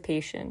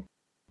anticipation.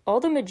 All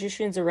the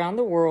magicians around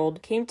the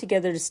world came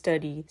together to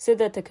study, so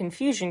that the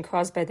confusion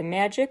caused by the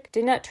magic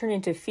did not turn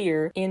into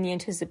fear, and the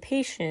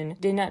anticipation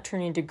did not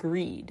turn into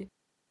greed.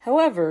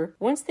 However,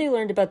 once they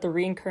learned about the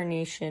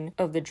reincarnation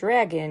of the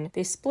dragon,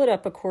 they split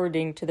up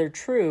according to their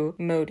true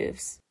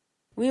motives.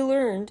 We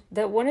learned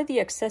that one of the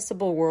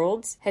accessible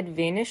worlds had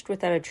vanished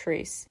without a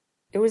trace.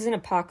 It was an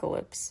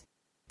apocalypse.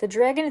 The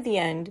dragon at the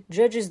end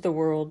judges the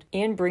world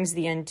and brings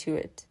the end to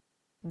it.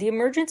 The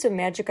emergence of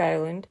Magic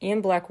Island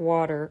and Black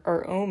Water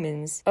are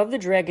omens of the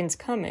dragon's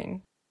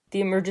coming.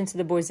 The emergence of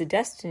the Boys of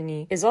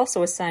Destiny is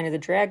also a sign of the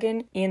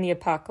dragon and the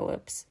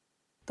apocalypse.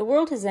 The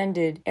world has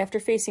ended after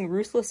facing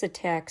ruthless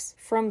attacks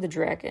from the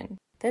dragon.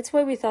 That's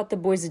why we thought the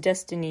Boys of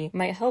Destiny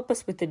might help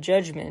us with the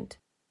judgment.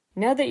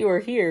 Now that you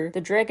are here,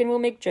 the dragon will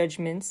make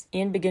judgments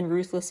and begin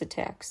ruthless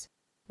attacks.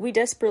 We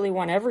desperately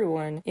want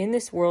everyone in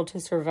this world to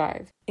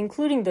survive,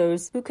 including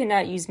those who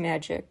cannot use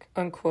magic,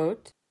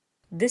 unquote.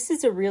 This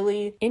is a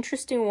really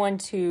interesting one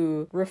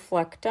to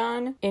reflect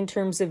on in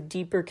terms of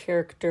deeper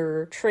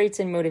character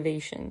traits and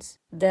motivations.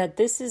 That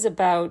this is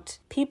about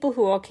people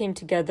who all came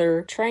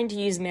together trying to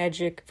use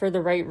magic for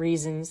the right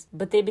reasons,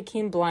 but they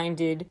became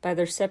blinded by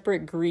their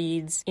separate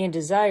greeds and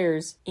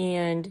desires,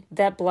 and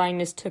that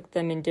blindness took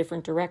them in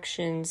different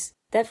directions.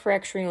 That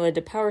fracturing led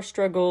to power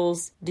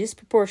struggles,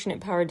 disproportionate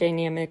power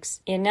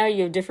dynamics, and now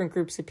you have different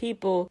groups of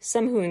people,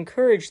 some who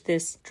encourage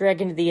this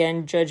Dragon to the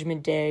End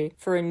Judgment Day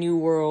for a new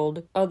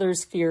world,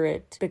 others fear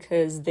it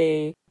because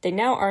they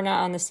now are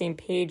not on the same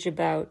page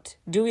about,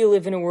 do we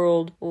live in a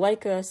world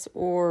like us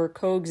or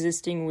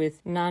coexisting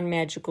with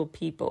non-magical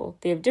people?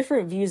 They have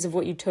different views of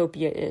what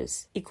utopia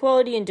is.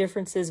 Equality and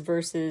differences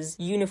versus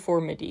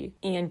uniformity.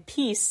 And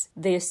peace,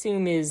 they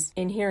assume, is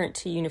inherent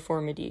to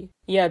uniformity.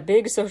 Yeah,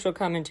 big social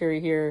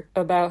commentary here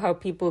about how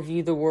people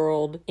view the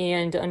world,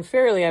 and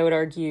unfairly, I would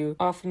argue,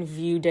 often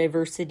view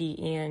diversity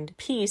and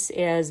peace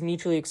as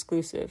mutually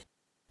exclusive.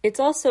 It's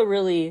also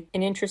really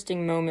an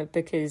interesting moment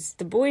because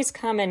the boys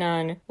comment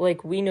on,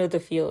 like, we know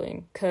the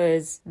feeling,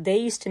 because they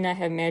used to not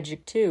have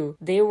magic too.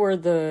 They were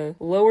the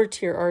lower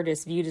tier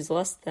artists viewed as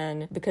less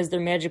than because their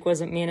magic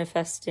wasn't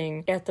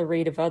manifesting at the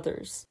rate of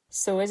others.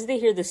 So as they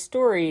hear the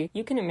story,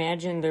 you can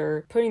imagine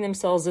they're putting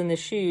themselves in the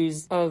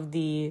shoes of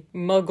the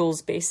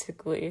muggles,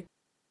 basically.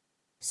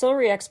 Sol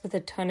reacts with a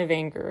ton of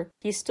anger.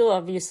 He's still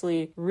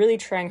obviously really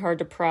trying hard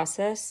to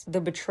process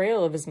the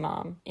betrayal of his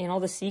mom and all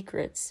the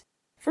secrets.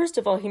 First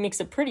of all, he makes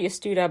a pretty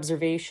astute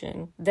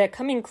observation that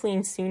coming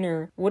clean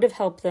sooner would have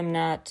helped them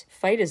not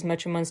fight as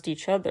much amongst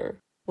each other.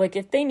 Like,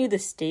 if they knew the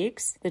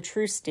stakes, the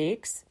true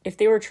stakes, if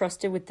they were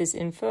trusted with this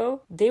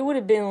info, they would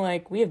have been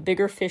like, we have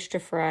bigger fish to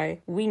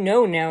fry. We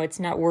know now it's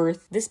not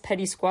worth this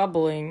petty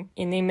squabbling.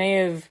 And they may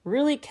have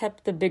really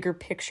kept the bigger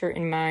picture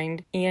in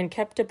mind and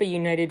kept up a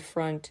united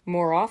front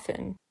more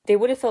often. They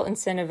would have felt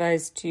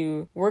incentivized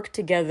to work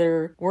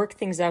together, work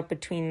things out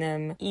between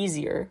them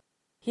easier.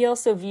 He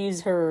also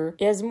views her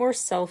as more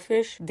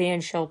selfish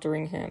than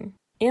sheltering him.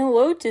 And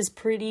Lot is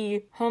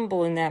pretty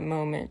humble in that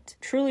moment.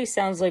 Truly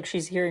sounds like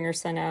she's hearing her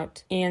son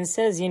out and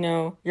says,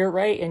 you're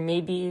right, and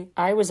maybe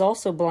I was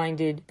also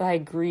blinded by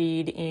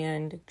greed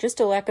and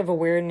just a lack of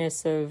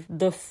awareness of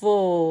the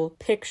full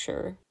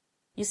picture.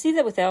 You see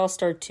that with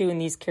Alistar too in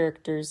these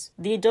characters.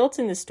 The adults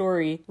in the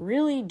story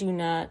really do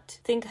not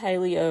think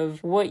highly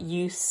of what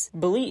youths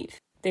believe.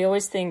 They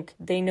always think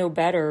they know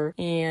better,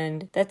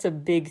 and that's a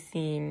big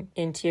theme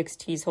in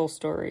TXT's whole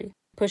story,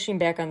 pushing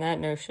back on that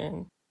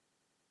notion.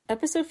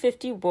 Episode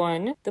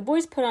 51, the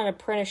boys put on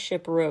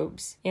apprenticeship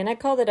robes, and I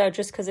call that out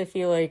just because I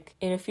feel like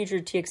in a future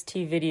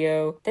TXT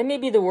video, that may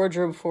be the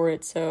wardrobe for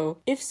it, so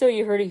if so,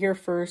 you heard it here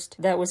first,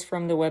 that was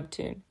from the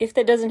webtoon. If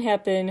that doesn't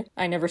happen,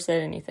 I never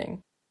said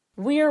anything.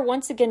 We are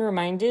once again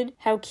reminded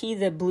how key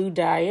the blue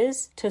dye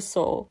is to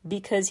Sol,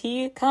 because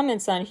he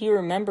comments on he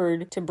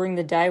remembered to bring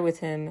the dye with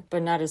him,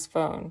 but not his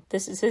phone.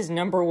 This is his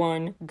number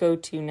one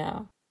go-to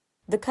now.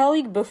 The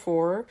colleague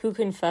before, who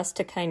confessed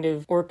to kind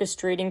of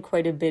orchestrating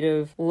quite a bit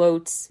of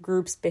Lot's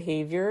group's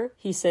behavior,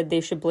 he said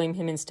they should blame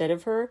him instead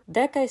of her.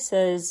 That guy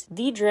says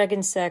the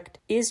Dragon Sect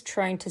is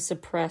trying to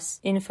suppress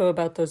info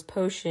about those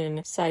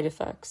potion side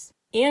effects,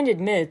 and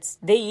admits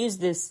they use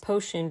this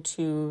potion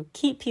to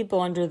keep people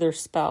under their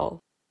spell.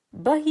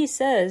 But he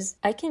says,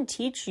 I can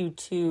teach you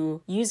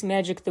to use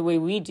magic the way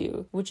we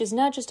do, which is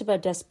not just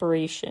about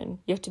desperation.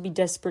 You have to be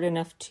desperate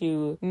enough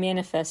to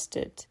manifest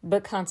it,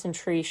 but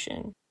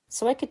concentration.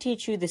 So I could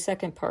teach you the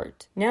second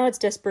part. Now it's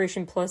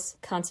desperation plus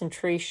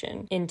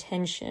concentration,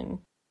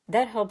 intention.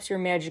 That helps your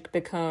magic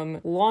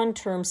become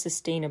long-term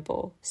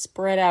sustainable,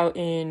 spread out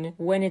in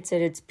when it's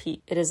at its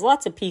peak. It has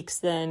lots of peaks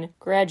then,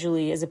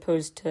 gradually, as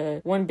opposed to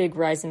one big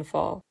rise and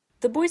fall.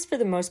 The boys, for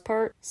the most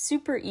part,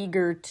 super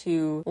eager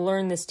to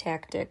learn this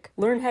tactic,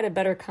 learn how to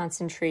better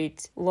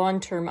concentrate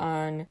long-term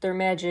on their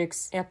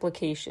magic's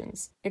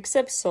applications.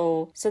 Except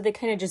Sol, so they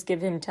kind of just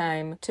give him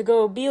time to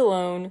go be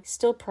alone,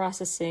 still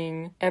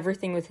processing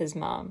everything with his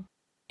mom.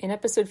 In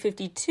episode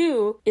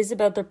 52 is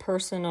about their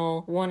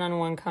personal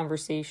one-on-one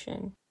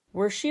conversation,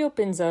 where she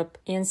opens up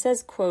and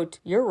says, quote,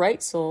 "You're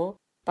right, Sol.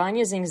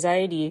 Banya's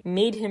anxiety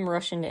made him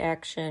rush into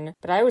action,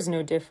 but I was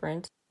no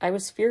different. I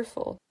was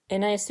fearful.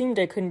 And I assumed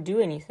I couldn't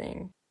do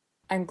anything.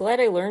 I'm glad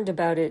I learned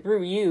about it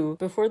through you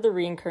before the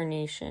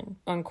reincarnation,"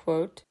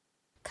 unquote.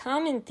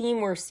 Common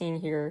theme we're seeing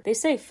here. They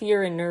say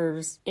fear and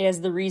nerves as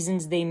the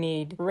reasons they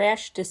made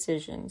rash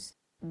decisions.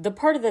 The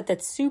part of that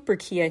that's super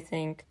key, I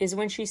think, is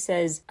when she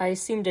says, "I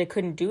assumed I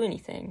couldn't do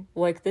anything.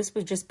 Like, this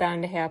was just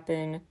bound to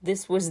happen.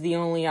 This was the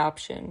only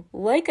option."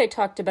 Like I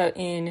talked about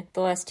in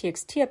the last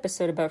TXT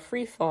episode about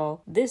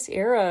freefall, this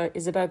era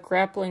is about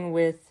grappling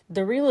with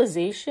the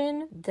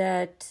realization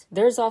that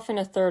there's often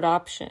a third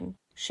option,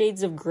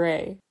 shades of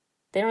gray.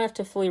 They don't have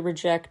to fully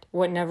reject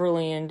what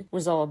Neverland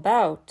was all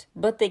about,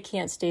 but they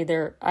can't stay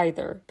there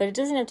either. But it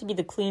doesn't have to be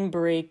the clean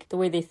break the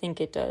way they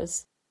think it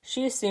does.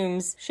 She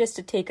assumes she has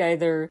to take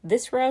either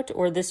this route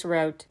or this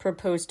route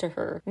proposed to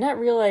her, not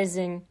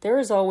realizing there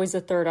is always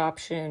a third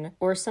option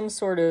or some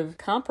sort of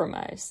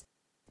compromise.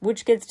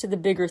 Which gets to the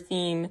bigger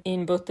theme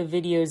in both the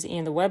videos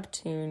and the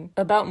webtoon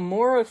about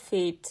more of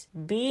fate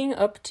being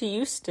up to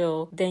you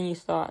still than you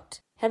thought,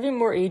 having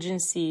more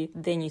agency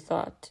than you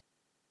thought.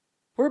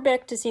 We're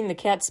back to seeing the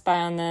cat spy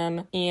on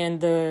them,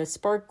 and the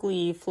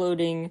sparkly,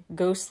 floating,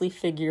 ghostly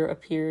figure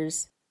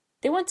appears.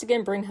 They once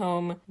again bring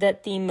home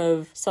that theme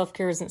of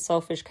self-care isn't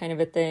selfish kind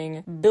of a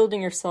thing.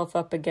 Building yourself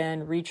up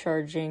again,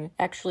 recharging,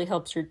 actually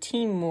helps your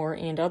team more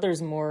and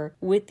others more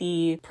with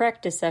the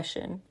practice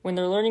session. When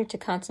they're learning to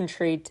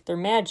concentrate their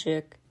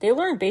magic, they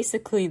learn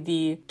basically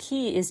the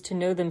key is to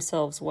know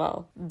themselves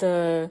well.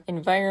 The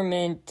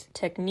environment,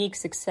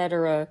 techniques,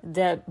 etc.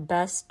 that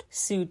best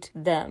suit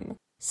them.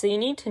 So you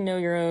need to know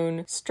your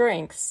own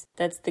strengths.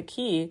 That's the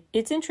key.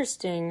 It's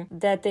interesting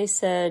that they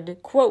said,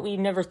 quote, "we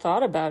never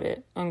thought about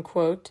it,"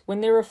 unquote,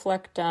 when they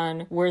reflect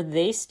on where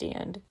they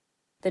stand.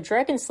 The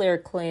Dragon Slayer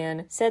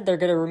clan said they're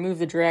going to remove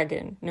the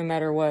dragon, no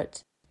matter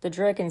what. The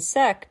Dragon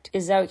Sect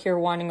is out here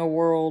wanting a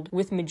world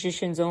with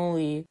magicians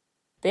only.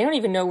 They don't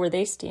even know where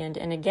they stand,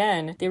 and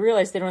again, they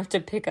realize they don't have to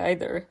pick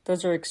either.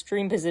 Those are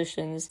extreme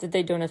positions that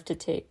they don't have to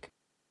take.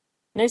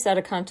 Nice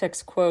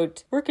out-of-context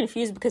quote, "We're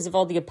confused because of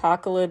all the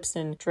apocalypse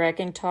and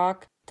dragon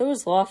talk.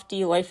 Those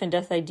lofty life and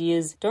death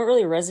ideas don't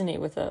really resonate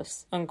with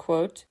us,"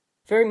 unquote.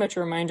 Very much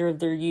a reminder of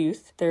their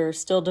youth, their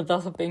still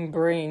developing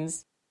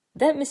brains.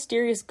 That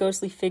mysterious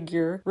ghostly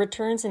figure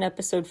returns in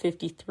episode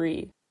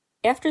 53.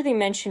 After they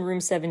mention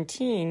room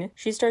 17,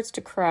 she starts to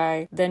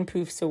cry, then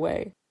poofs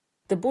away.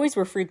 The boys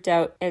were freaked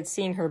out at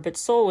seeing her, but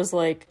Sol was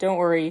like, "Don't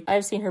worry,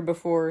 I've seen her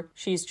before,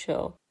 she's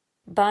chill."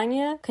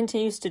 Banya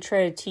continues to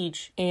try to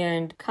teach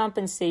and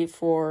compensate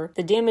for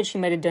the damage he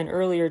might have done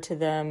earlier to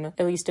them,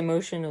 at least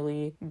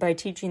emotionally, by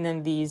teaching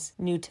them these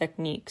new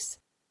techniques.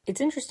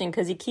 It's interesting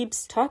because he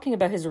keeps talking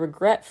about his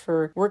regret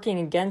for working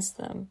against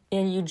them.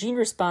 And Eugene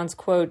responds,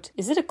 quote,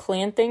 "Is it a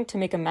clan thing to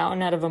make a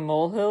mountain out of a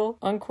molehill?"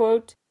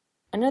 unquote.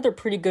 Another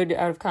pretty good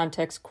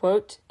out-of-context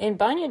quote, and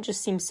Banya just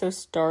seems so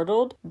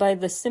startled by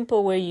the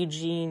simple way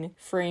Eugene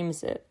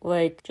frames it.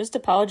 Like, just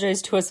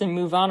apologize to us and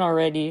move on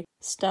already.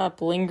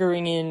 Stop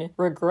lingering in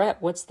regret.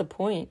 What's the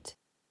point?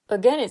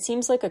 Again, it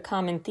seems like a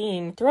common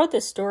theme throughout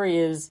this story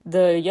is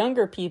the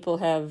younger people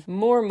have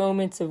more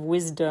moments of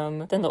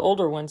wisdom than the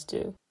older ones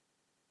do.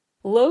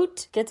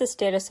 Lote gets a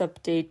status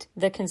update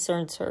that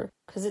concerns her,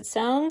 because it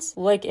sounds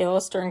like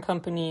Alistar and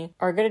company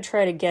are going to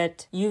try to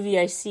get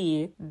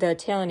UVIC, the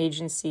talent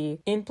agency,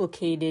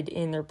 implicated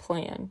in their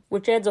plan,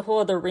 which adds a whole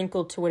other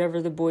wrinkle to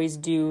whatever the boys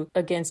do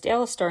against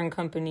Alistar and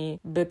company,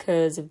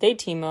 because if they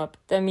team up,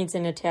 that means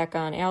an attack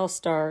on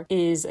Alistar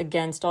is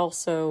against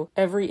also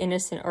every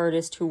innocent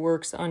artist who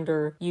works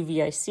under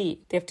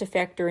UVIC. They have to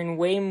factor in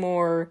way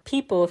more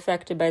people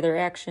affected by their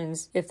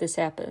actions if this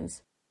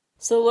happens.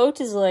 So Lote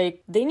is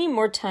like, they need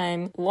more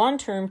time,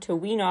 long-term, to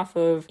wean off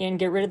of and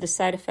get rid of the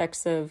side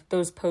effects of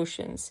those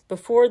potions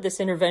before this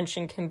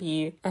intervention can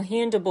be a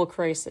handleable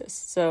crisis.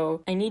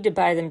 So I need to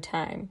buy them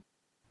time.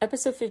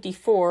 Episode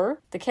 54,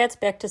 the cat's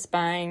back to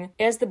spying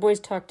as the boys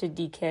talk to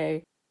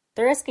DK.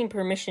 They're asking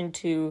permission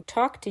to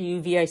talk to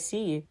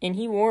UVIC, and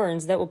he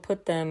warns that will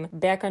put them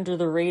back under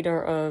the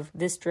radar of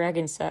this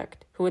dragon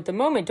sect, who at the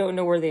moment don't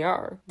know where they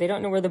are. They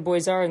don't know where the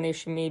boys are, and they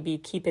should maybe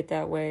keep it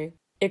that way.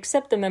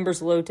 Except the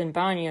members Lote and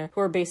Banya,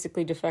 who are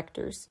basically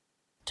defectors.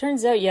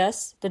 Turns out,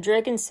 yes, the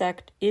Dragon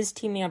Sect is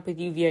teaming up with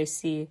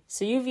UVIC,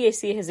 so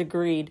UVIC has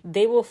agreed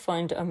they will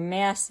fund a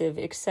massive,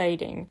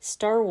 exciting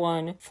Star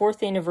One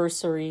 4th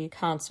anniversary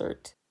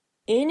concert.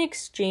 in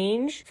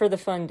exchange for the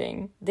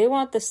funding. They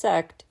want the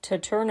sect to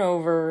turn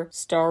over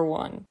Star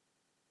One.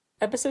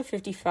 Episode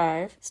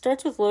 55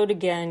 starts with Lode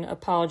again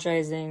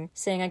apologizing,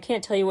 saying, "I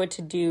can't tell you what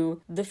to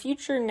do. The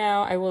future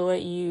now I will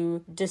let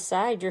you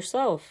decide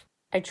yourself.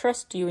 I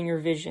trust you and your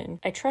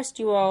vision. I trust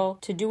you all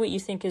to do what you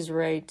think is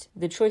right.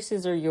 The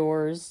choices are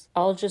yours.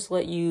 I'll just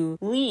let you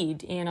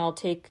lead and I'll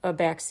take a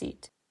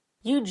backseat."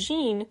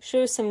 Eugene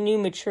shows some new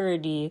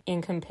maturity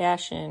and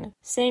compassion,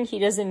 saying he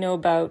doesn't know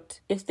about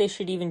if they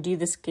should even do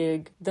this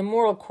gig, the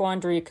moral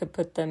quandary it could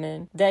put them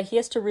in, that he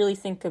has to really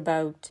think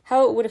about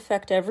how it would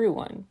affect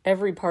everyone,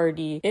 every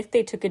party, if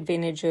they took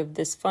advantage of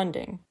this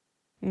funding.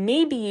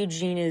 Maybe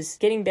Eugene is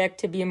getting back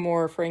to be a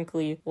more,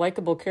 frankly,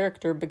 likable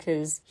character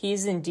because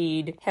he's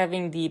indeed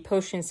having the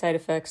potion side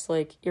effects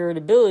like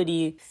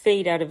irritability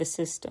fade out of his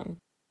system.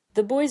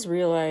 The boys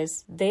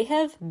realize they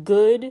have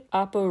good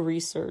Oppo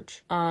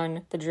research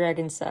on the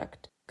Dragon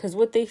Sect, because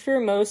what they fear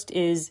most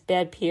is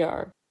bad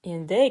PR.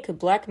 And they could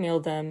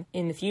blackmail them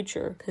in the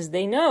future, because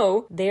they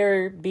know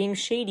they're being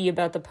shady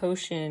about the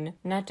potion,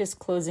 not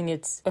disclosing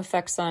its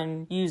effects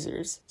on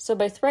users. So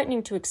by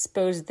threatening to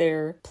expose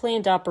their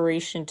planned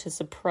operation to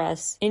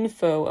suppress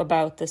info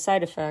about the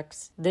side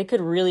effects, they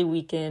could really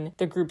weaken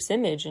the group's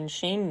image and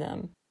shame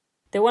them.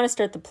 They want to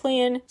start the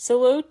plan, so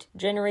Lode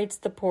generates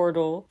the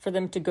portal for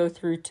them to go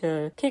through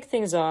to kick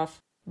things off,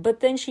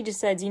 but then she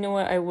decides, you know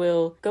what, I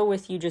will go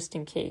with you just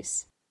in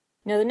case.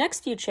 Now, the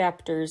next few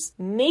chapters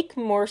make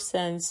more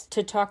sense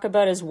to talk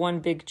about as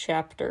one big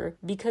chapter,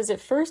 because at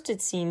first it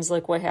seems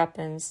like what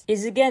happens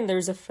is, again,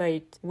 there's a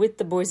fight with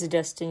the Boys of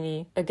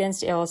Destiny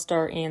against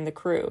Alistar and the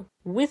crew.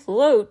 With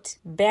Lode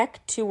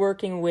back to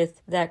working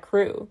with that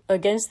crew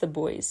against the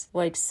boys.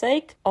 Like,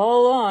 psych,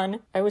 all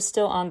on, I was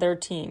still on their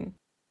team.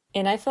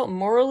 And I felt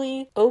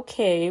morally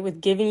okay with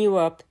giving you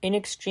up in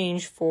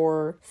exchange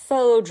for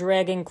fellow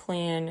Dragon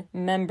Clan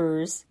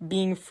members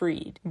being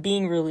freed,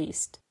 being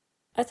released.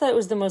 I thought it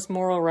was the most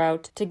moral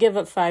route to give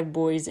up 5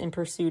 boys in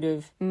pursuit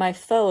of my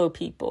fellow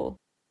people.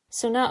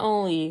 So not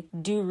only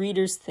do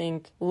readers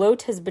think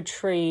Lode has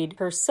betrayed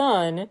her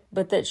son,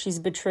 but that she's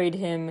betrayed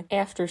him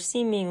after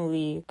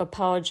seemingly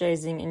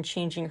apologizing and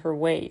changing her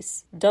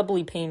ways.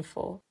 Doubly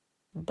painful.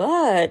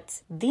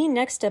 But the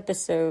next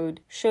episode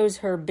shows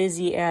her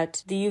busy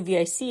at the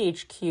UVIC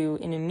HQ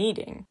in a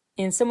meeting.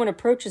 And someone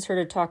approaches her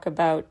to talk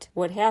about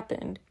what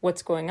happened,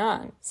 what's going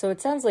on. So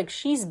it sounds like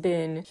she's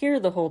been here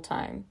the whole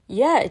time.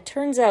 Yeah, it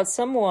turns out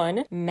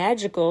someone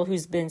magical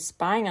who's been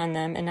spying on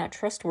them and not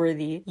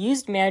trustworthy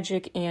used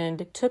magic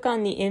and took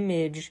on the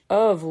image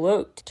of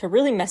Lode to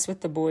really mess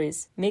with the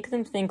boys, make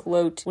them think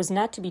Lode was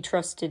not to be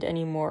trusted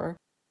anymore.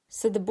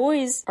 So the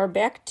boys are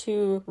back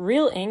to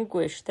real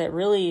anguish that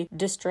really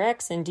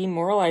distracts and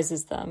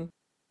demoralizes them.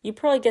 You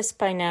probably guessed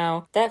by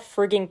now, that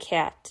friggin'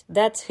 cat.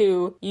 That's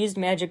who used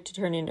magic to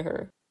turn into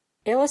her.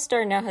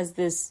 Alistar now has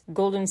this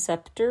golden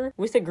scepter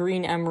with a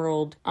green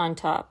emerald on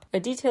top. A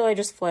detail I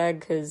just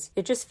flagged because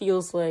it just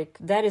feels like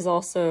that is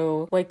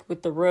also, like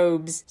with the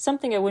robes,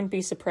 something I wouldn't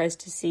be surprised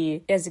to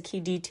see as a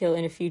key detail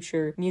in a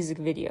future music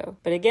video.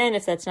 But again,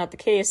 if that's not the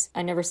case,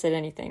 I never said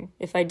anything.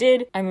 If I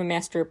did, I'm a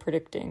master at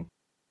predicting.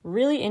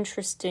 Really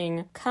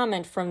interesting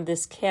comment from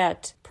this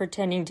cat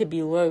pretending to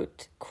be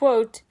Lode.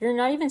 Quote, "You're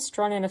not even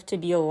strong enough to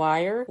be a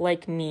liar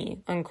like me,"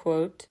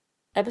 unquote.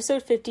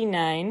 Episode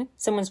 59,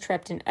 someone's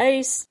trapped in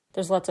ice,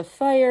 there's lots of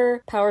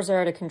fire, powers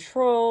are out of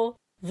control.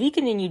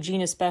 Viken and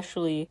Eugene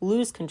especially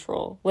lose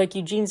control. Like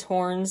Eugene's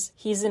horns,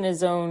 he's in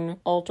his own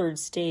altered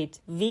state.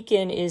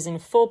 Viken is in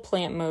full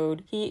plant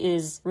mode. He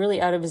is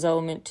really out of his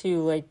element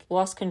too, like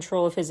lost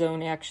control of his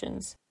own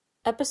actions.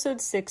 Episode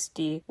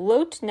 60,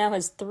 Lode now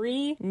has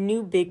 3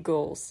 new big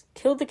goals.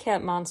 Kill the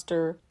cat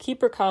monster,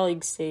 keep her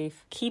colleagues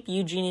safe, keep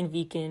Eugene and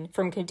Viken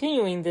from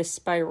continuing this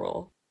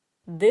spiral.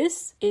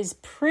 This is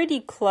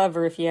pretty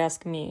clever if you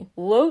ask me.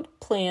 Lode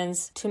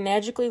plans to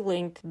magically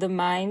link the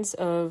minds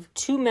of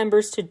 2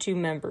 members to 2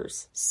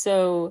 members,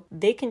 so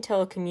they can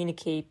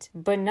telecommunicate,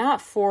 but not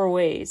 4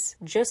 ways,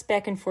 just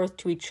back and forth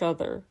to each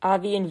other.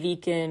 Avi and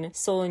Viken,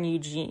 Sol and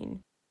Eugene.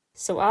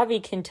 So Avi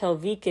can tell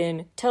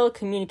Viken,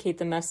 telecommunicate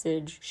the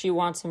message she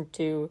wants him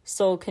to.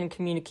 Sol can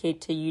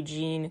communicate to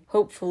Eugene,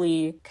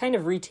 hopefully kind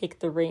of retake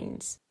the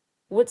reins.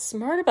 What's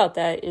smart about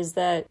that is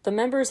that the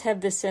members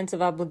have this sense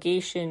of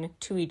obligation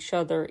to each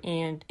other,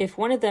 and if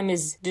one of them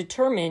is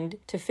determined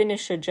to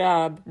finish a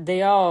job,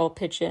 they all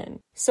pitch in.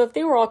 So if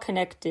they were all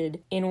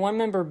connected and one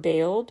member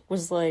bailed,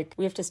 was like,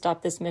 we have to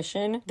stop this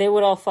mission, they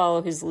would all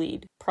follow his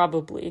lead.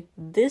 Probably.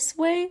 This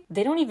way,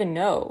 they don't even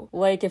know.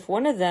 Like, if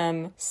one of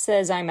them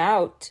says, I'm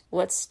out,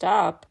 let's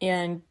stop,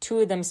 and 2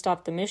 of them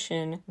stop the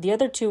mission, the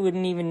other 2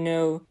 wouldn't even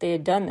know they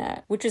had done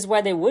that, which is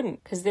why they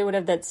wouldn't, because they would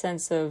have that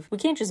sense of, we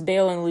can't just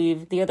bail and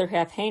leave the other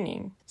half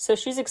hanging. So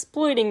she's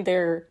exploiting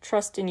their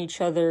trust in each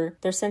other,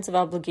 their sense of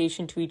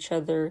obligation to each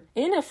other,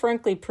 in a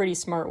frankly pretty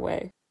smart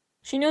way.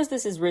 She knows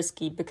this is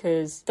risky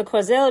because the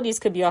causalities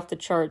could be off the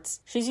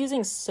charts. She's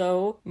using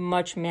so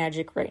much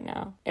magic right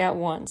now, at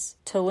once,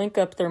 to link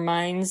up their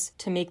minds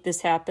to make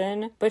this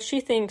happen, but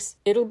she thinks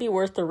it'll be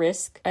worth the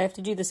risk. I have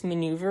to do this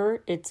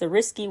maneuver. It's a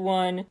risky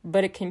one,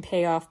 but it can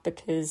pay off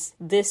because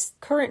this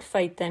current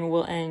fight then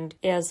will end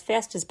as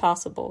fast as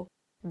possible.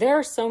 There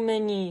are so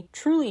many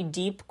truly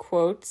deep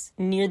quotes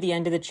near the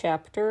end of the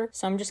chapter,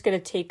 so I'm just going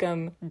to take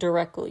them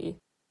directly.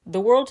 The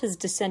world has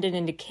descended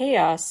into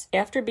chaos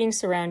after being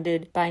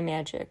surrounded by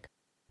magic.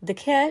 The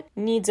cat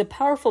needs a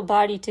powerful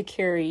body to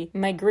carry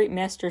my great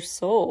master's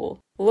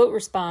soul. Lot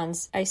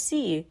responds, I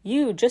see,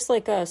 you, just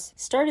like us,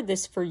 started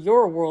this for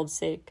your world's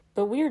sake,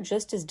 but we are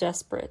just as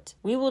desperate.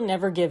 We will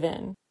never give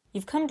in.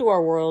 You've come to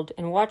our world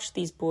and watched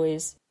these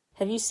boys.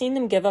 Have you seen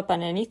them give up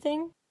on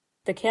anything?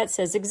 The cat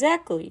says,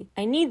 exactly.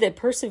 I need that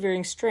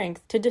persevering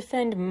strength to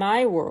defend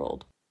my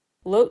world.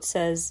 Lot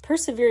says,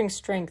 persevering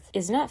strength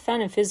is not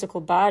found in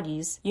physical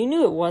bodies. You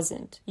knew it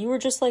wasn't. You were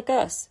just like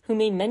us, who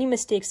made many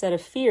mistakes out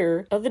of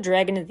fear of the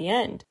dragon at the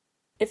end.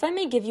 If I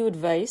may give you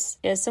advice,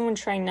 as someone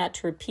trying not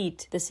to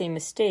repeat the same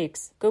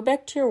mistakes, go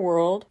back to your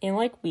world and,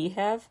 like we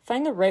have,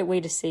 find the right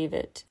way to save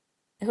it.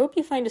 I hope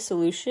you find a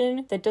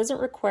solution that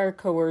doesn't require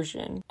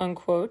coercion,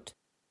 unquote.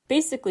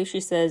 Basically, she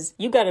says,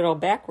 you got it all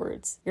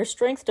backwards. Your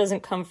strength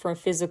doesn't come from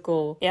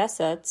physical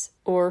assets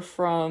or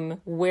from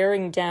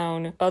wearing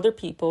down other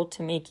people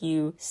to make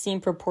you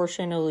seem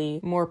proportionally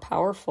more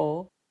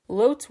powerful.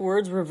 Lot's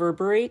words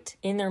reverberate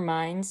in their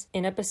minds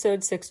in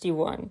episode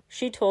 61.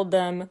 She told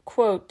them,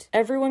 quote,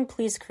 everyone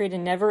please create a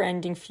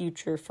never-ending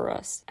future for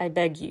us. I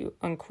beg you,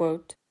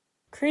 unquote.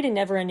 Create a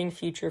never-ending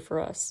future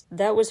for us.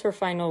 That was her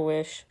final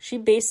wish. She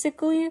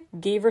basically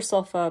gave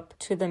herself up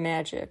to the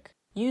magic.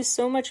 Used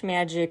so much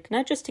magic,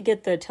 not just to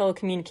get the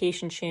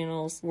telecommunication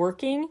channels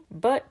working,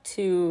 but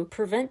to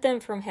prevent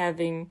them from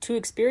having to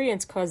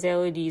experience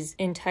causalities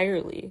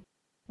entirely.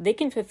 They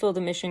can fulfill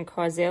the mission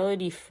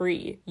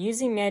causality-free,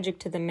 using magic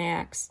to the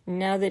max,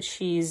 now that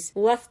she's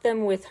left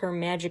them with her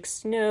magic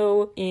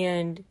snow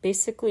and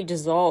basically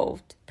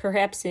dissolved,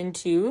 perhaps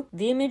into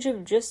the image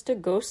of just a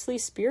ghostly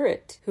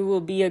spirit who will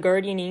be a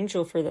guardian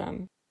angel for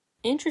them.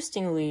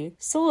 Interestingly,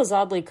 Sol is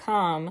oddly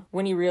calm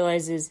when he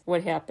realizes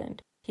what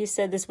happened. He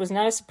said this was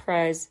not a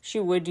surprise, she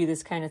would do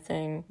this kind of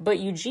thing. But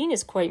Eugene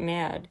is quite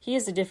mad. He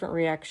has a different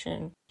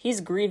reaction.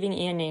 He's grieving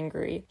and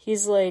angry.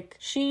 He's like,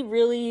 she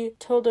really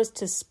told us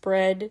to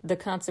spread the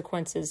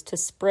consequences, to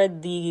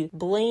spread the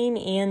blame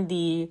and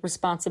the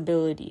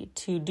responsibility,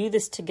 to do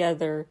this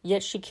together,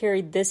 yet she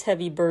carried this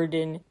heavy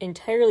burden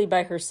entirely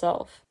by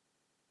herself.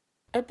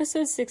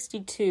 Episode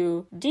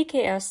 62,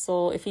 DK asks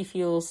Sol if he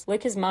feels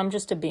like his mom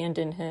just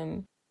abandoned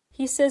him.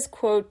 He says,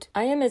 quote,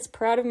 I am as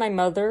proud of my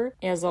mother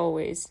as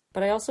always,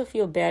 but I also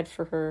feel bad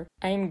for her.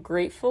 I am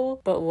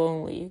grateful but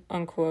lonely,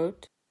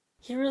 unquote.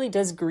 He really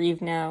does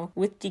grieve now,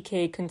 with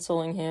DK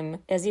consoling him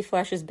as he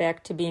flashes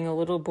back to being a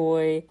little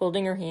boy,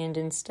 holding her hand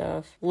and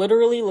stuff,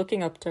 literally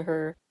looking up to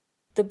her.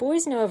 The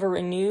boys now have a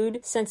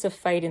renewed sense of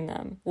fight in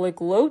them.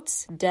 Like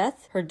Lot's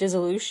death, her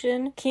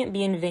dissolution, can't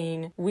be in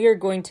vain. We are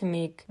going to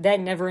make that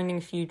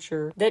never-ending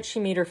future that she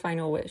made her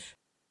final wish.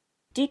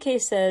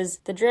 DK says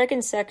the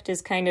dragon sect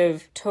is kind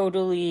of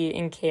totally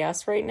in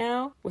chaos right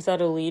now, without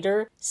a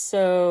leader,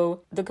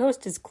 so the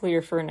coast is clear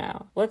for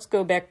now. Let's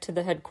go back to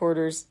the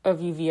headquarters of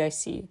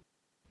UVIC.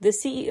 The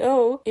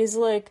CEO is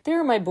like, there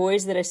are my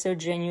boys that I so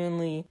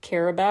genuinely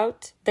care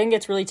about, then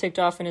gets really ticked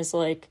off and is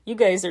like, you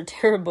guys are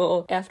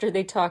terrible, after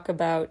they talk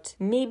about,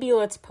 maybe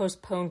let's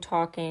postpone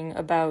talking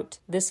about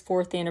this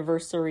 4th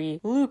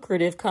anniversary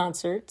lucrative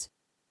concert.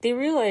 They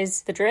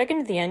realize the Dragon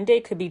at the End Day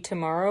could be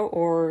tomorrow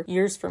or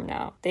years from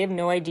now. They have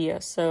no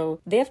idea, so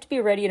they have to be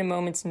ready at a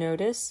moment's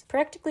notice,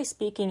 practically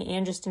speaking,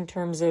 and just in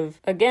terms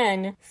of,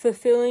 again,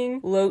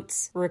 fulfilling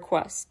Lot's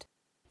request.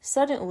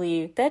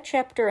 Suddenly, that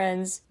chapter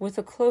ends with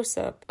a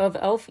close-up of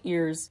elf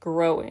ears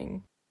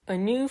growing. A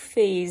new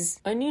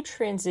phase, a new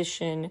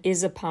transition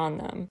is upon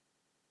them.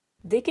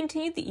 They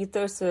continue the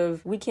ethos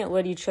of, we can't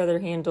let each other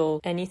handle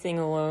anything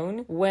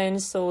alone. When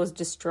Sol is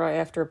distraught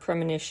after a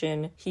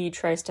premonition, he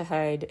tries to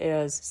hide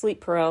as sleep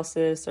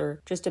paralysis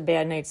or just a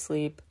bad night's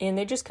sleep, and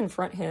they just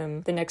confront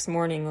him the next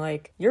morning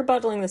like, you're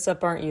bottling this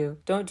up, aren't you?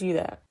 Don't do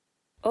that.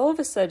 All of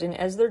a sudden,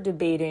 as they're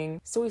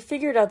debating, so we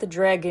figured out the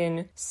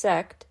dragon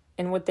sect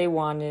and what they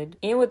wanted,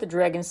 and what the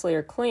Dragon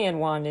Slayer clan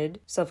wanted,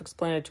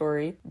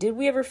 self-explanatory. Did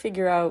we ever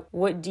figure out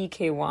what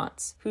DK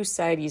wants, whose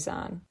side he's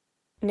on?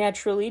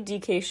 Naturally,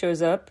 DK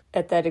shows up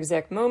at that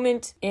exact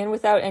moment, and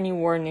without any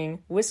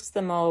warning, whisks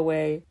them all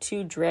away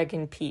to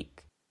Dragon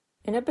Peak.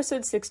 In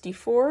episode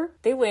 64,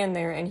 they land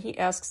there and he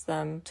asks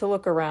them to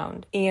look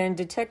around and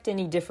detect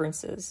any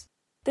differences.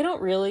 They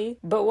don't really,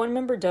 but one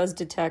member does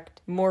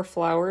detect more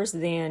flowers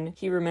than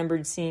he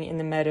remembered seeing in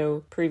the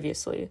meadow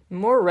previously.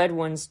 More red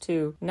ones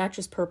too, not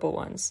just purple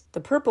ones. The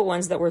purple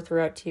ones that were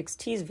throughout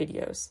TXT's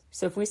videos.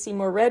 So if we see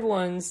more red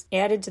ones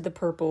added to the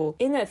purple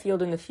in that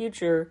field in the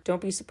future,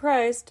 don't be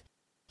surprised.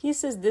 He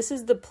says this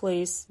is the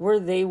place where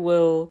they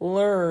will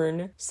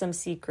learn some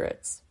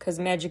secrets, because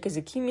magic is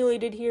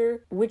accumulated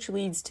here, which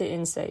leads to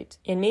insight.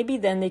 And maybe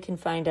then they can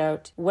find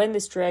out when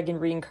this dragon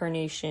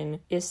reincarnation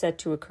is set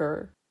to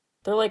occur.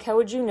 They're like, how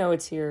would you know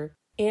it's here?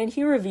 And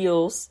he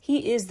reveals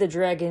he is the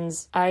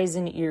dragon's eyes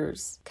and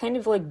ears, kind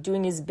of like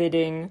doing his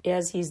bidding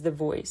as he's the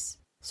voice.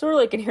 Sort of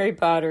like in Harry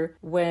Potter,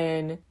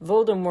 when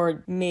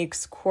Voldemort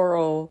makes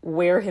Quirrell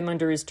wear him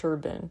under his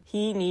turban.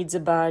 He needs a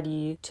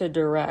body to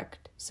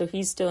direct. So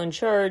he's still in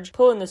charge,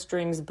 pulling the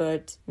strings,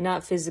 but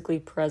not physically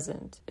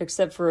present,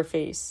 except for a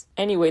face.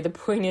 Anyway, the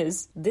point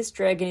is, this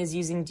dragon is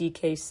using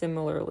DK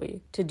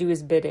similarly to do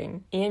his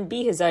bidding and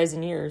be his eyes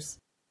and ears.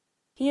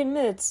 He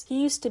admits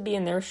he used to be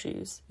in their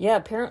shoes. Yeah,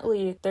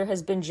 apparently there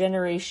has been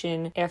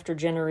generation after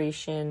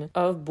generation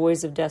of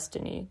boys of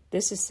destiny.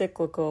 This is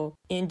cyclical.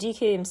 And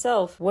DK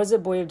himself was a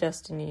boy of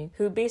destiny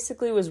who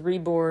basically was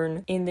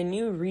reborn in the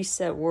new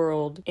reset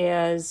world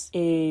as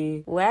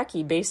a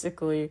lackey,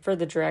 basically, for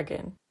the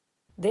dragon.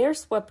 They are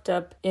swept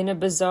up in a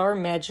bizarre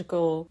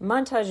magical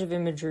montage of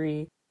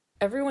imagery.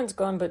 Everyone's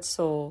gone but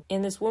Sol,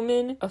 and this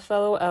woman, a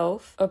fellow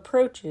elf,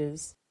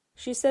 approaches.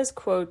 She says,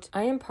 quote,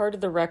 I am part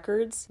of the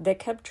records that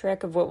kept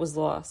track of what was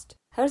lost.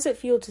 How does it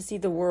feel to see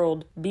the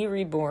world be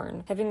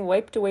reborn, having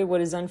wiped away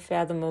what is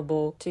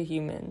unfathomable to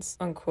humans,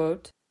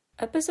 unquote.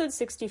 Episode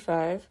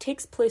 65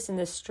 takes place in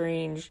this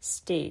strange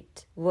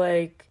state.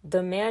 Like,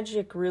 the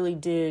magic really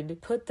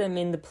did put them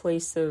in the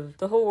place of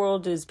the whole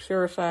world is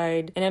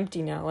purified and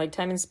empty now, like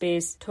time and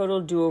space,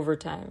 total do-over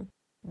time.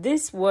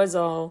 This was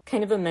all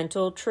kind of a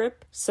mental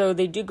trip, so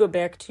they do go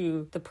back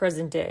to the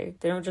present day.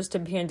 They don't just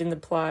abandon the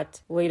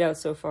plot laid out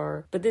so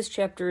far, but this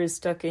chapter is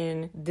stuck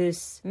in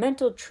this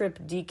mental trip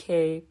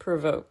DK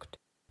provoked.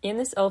 And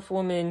this elf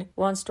woman,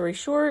 long story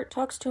short,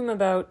 talks to him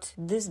about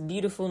this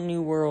beautiful new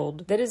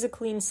world that is a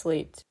clean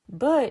slate.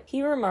 But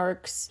he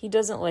remarks he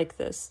doesn't like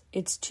this.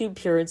 It's too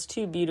pure, it's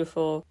too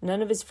beautiful.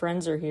 None of his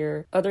friends are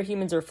here. Other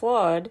humans are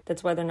flawed,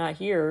 that's why they're not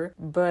here,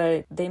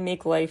 but they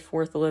make life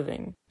worth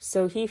living.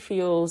 So he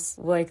feels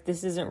like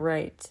this isn't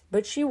right.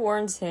 But she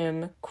warns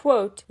him,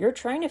 quote, you're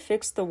trying to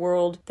fix the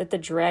world that the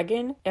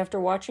dragon, after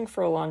watching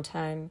for a long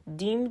time,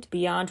 deemed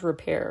beyond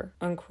repair,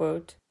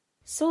 unquote.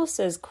 Sol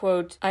says,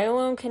 quote, I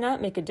alone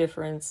cannot make a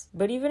difference,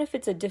 but even if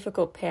it's a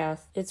difficult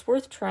path, it's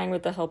worth trying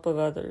with the help of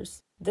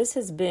others. This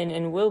has been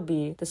and will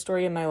be the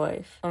story of my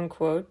life,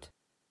 unquote.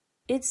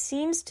 It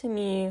seems to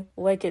me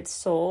like it's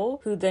Sol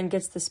who then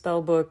gets the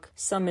spellbook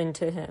summoned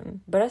to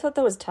him. But I thought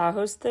that was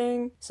Tahoe's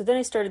thing. So then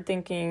I started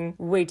thinking,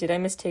 wait, did I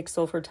mistake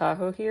Sol for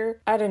Tahoe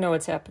here? I don't know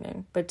what's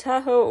happening. But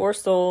Tahoe or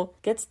Sol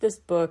gets this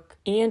book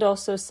and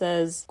also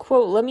says,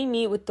 quote, let me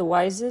meet with the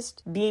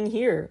wisest being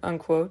here,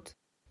 unquote.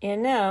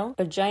 And now,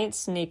 a giant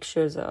snake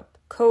shows up.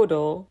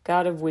 Kodal,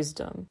 god of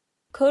wisdom.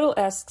 Kodal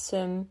asks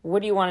him,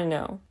 what do you want to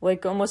know?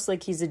 Like, almost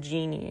like he's a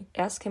genie.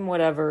 Ask him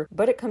whatever,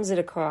 but it comes at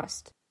a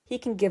cost. He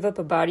can give up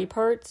a body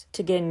part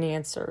to get an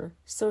answer.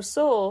 So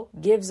Sol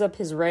gives up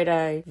his right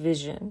eye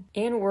vision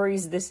and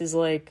worries this is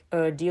like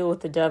a deal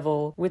with the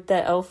devil with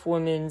that elf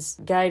woman's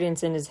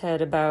guidance in his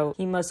head about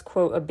he must,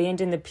 quote,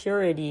 abandon the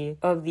purity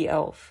of the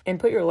elf and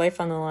put your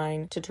life on the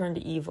line to turn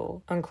to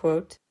evil,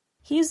 unquote.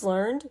 He's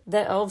learned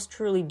that elves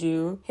truly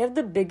do have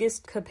the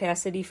biggest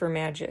capacity for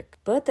magic,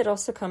 but that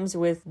also comes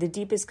with the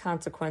deepest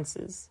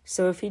consequences.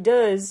 So if he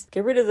does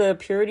get rid of the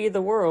purity of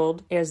the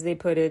world, as they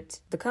put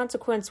it, the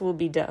consequence will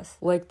be death.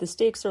 Like the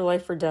stakes are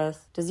life or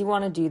death. Does he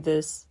want to do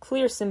this?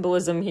 Clear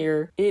symbolism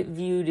here. It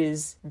viewed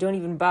as don't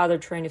even bother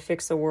trying to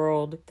fix a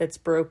world that's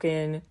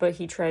broken, but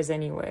he tries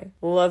anyway.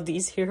 Love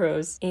these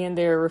heroes and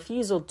their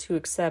refusal to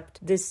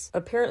accept this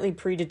apparently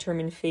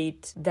predetermined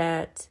fate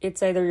that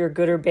it's either you're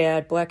good or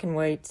bad, black and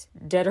white,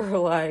 dead or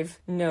alive.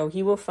 No,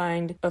 he will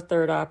find a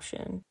third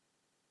option.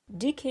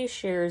 DK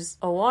shares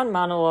a long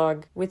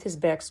monologue with his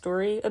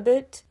backstory a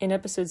bit in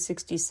episode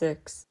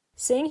 66,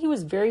 saying he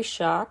was very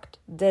shocked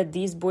that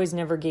these boys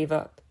never gave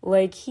up.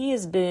 Like, he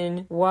has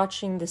been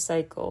watching the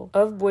cycle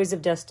of Boys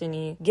of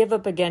Destiny give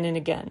up again and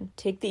again,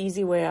 take the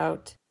easy way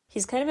out.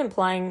 He's kind of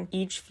implying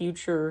each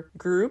future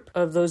group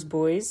of those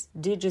boys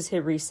did just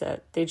hit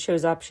reset. They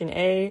chose option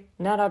A,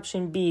 not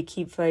option B,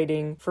 keep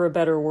fighting for a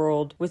better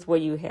world with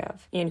what you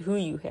have and who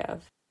you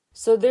have.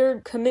 So their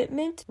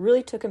commitment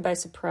really took him by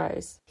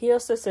surprise. He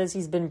also says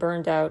he's been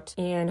burned out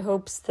and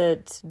hopes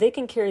that they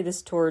can carry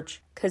this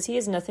torch because he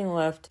has nothing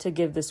left to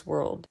give this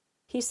world.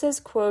 He says,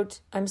 quote,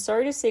 I'm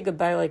sorry to say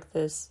goodbye like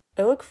this.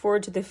 I look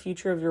forward to the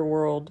future of your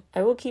world.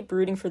 I will keep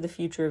rooting for the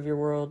future of your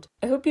world.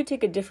 I hope you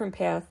take a different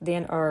path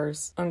than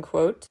ours,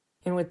 unquote.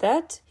 And with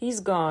that, he's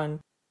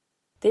gone.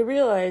 They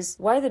realize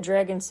why the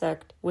Dragon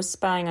Sect was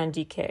spying on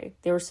DK.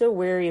 They were so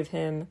wary of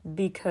him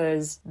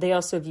because they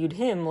also viewed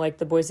him like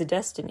the Boys of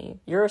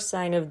Destiny. You're a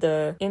sign of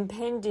the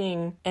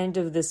impending end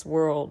of this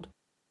world.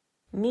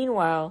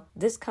 Meanwhile,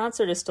 this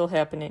concert is still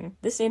happening,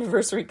 this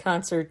anniversary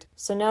concert.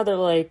 So now they're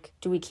like,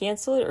 do we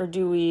cancel it or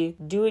do we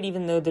do it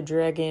even though the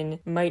dragon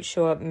might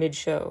show up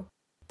mid-show?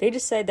 They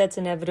decide that's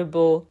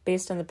inevitable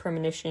based on the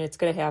premonition it's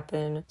going to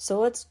happen. So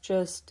let's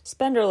just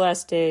spend our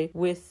last day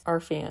with our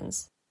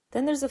fans.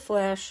 Then there's a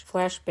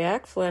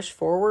flashback, flash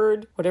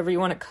forward, whatever you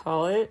want to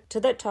call it, to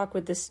that talk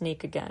with the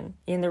snake again.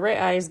 And the right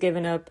eye is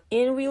given up,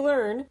 and we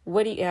learn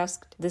what he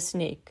asked the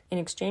snake. In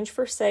exchange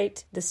for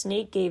sight, the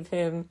snake gave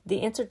him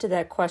the answer to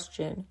that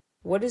question.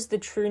 What is the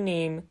true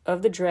name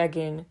of the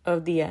dragon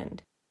of the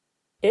end?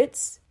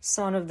 It's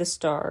Son of the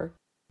Star.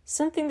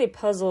 Something they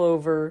puzzle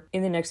over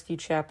in the next few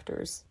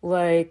chapters.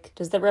 Like,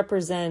 does that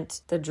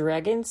represent the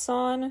dragon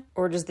song?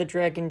 Or does the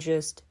dragon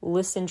just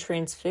listen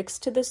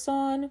transfixed to the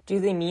song? Do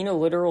they mean a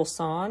literal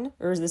song?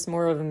 Or is this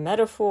more of a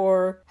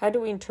metaphor? How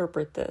do we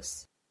interpret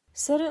this?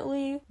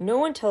 Suddenly, no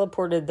one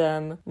teleported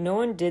them, no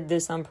one did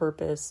this on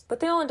purpose, but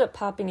they all end up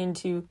popping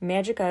into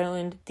Magic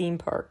Island theme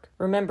park.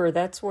 Remember,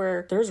 that's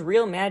where there's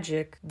real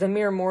magic. The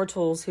mere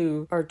mortals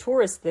who are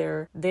tourists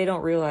there, they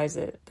don't realize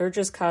it. They're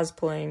just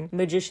cosplaying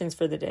magicians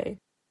for the day.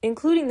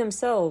 Including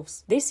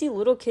themselves. They see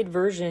little kid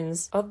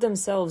versions of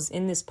themselves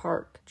in this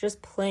park,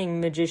 just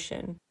playing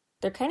magician.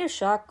 They're kind of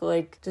shocked,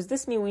 like, does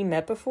this mean we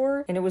met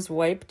before and it was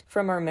wiped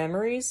from our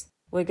memories?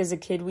 Like as a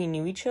kid we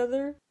knew each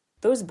other?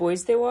 Those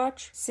boys they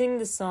watch sing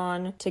the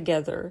song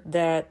together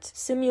that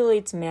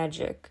simulates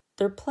magic.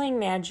 They're playing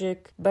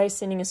magic by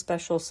singing a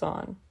special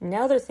song.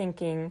 Now they're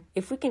thinking,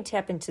 if we can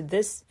tap into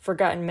this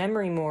forgotten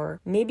memory more,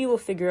 maybe we'll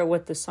figure out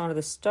what the Song of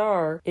the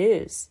Star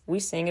is. We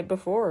sang it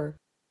before.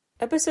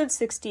 Episode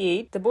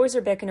 68, the boys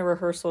are back in a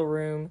rehearsal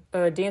room,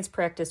 a dance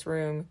practice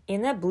room,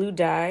 and that blue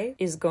dye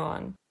is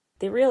gone.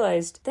 They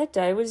realized that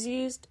dye was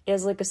used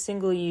as like a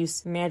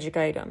single-use magic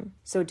item,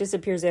 so it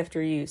disappears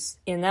after use,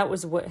 and that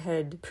was what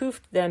had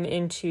poofed them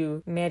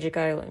into Magic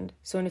Island.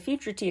 So in a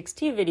future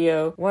TXT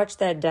video, watch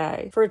that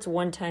dye for its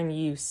one-time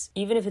use,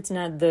 even if it's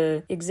not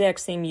the exact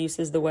same use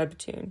as the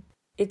webtoon.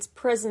 Its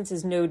presence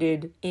is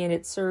noted, and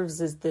it serves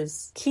as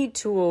this key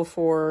tool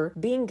for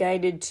being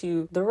guided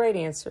to the right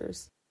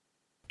answers.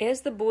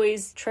 As the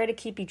boys try to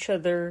keep each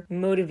other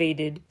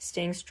motivated,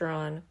 staying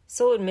strong,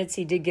 Soul admits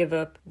he did give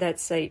up that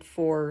sight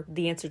for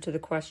the answer to the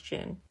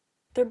question.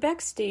 They're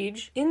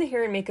backstage in the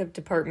hair and makeup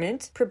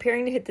department,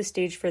 preparing to hit the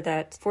stage for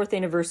that 4th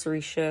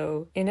anniversary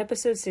show in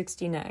episode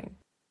 69.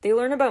 They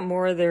learn about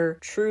more of their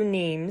true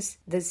names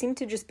that seem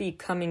to just be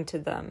coming to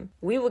them.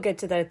 We will get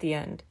to that at the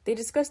end. They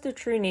discuss their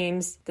true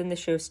names, then the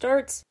show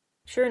starts.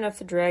 Sure enough,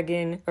 the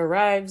dragon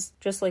arrives,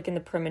 just like in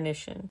the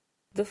premonition.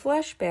 The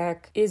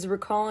flashback is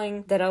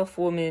recalling that elf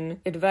woman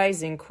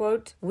advising,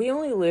 quote, "We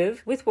only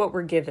live with what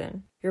we're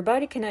given. Your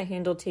body cannot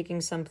handle taking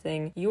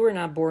something you were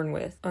not born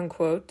with,"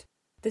 unquote.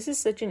 This is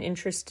such an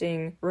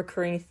interesting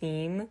recurring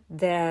theme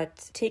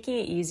that taking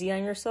it easy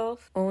on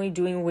yourself, only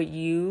doing what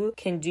you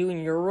can do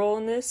in your role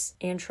in this,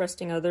 and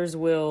trusting others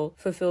will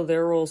fulfill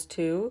their roles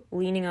too,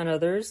 leaning on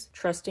others,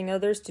 trusting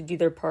others to do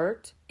their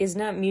part, is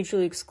not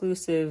mutually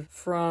exclusive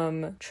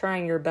from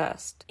trying your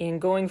best and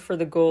going for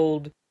the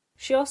gold.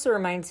 She also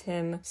reminds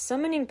him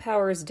summoning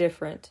power is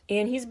different,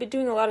 and he's been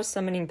doing a lot of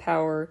summoning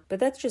power, but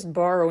that's just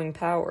borrowing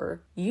power.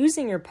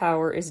 Using your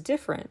power is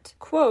different.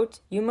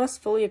 Quote, "You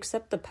must fully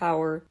accept the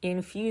power and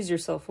infuse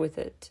yourself with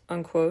it,"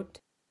 unquote.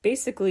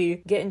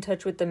 Basically, get in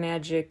touch with the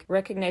magic,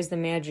 recognize the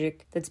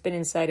magic that's been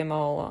inside him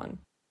all along.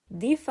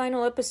 The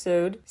final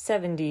episode,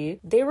 70,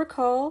 they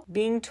recall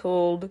being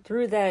told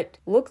through that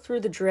look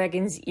through the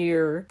dragon's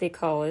ear, they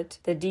call it,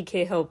 that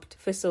DK helped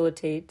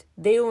facilitate.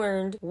 They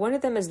learned one of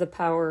them has the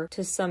power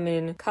to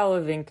summon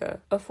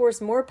Kalavinka, a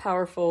force more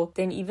powerful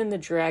than even the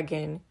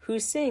dragon, who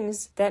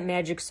sings that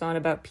magic song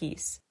about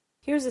peace.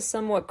 Here's a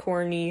somewhat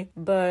corny,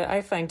 but I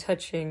find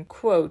touching,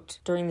 quote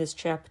during this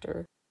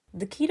chapter.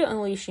 "The key to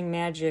unleashing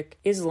magic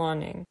is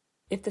longing.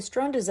 If the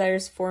strong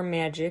desires form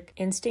magic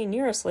and stay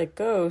near us like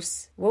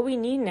ghosts, what we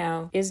need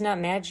now is not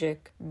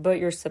magic, but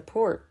your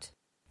support."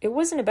 It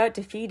wasn't about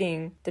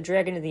defeating the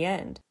dragon at the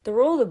end. The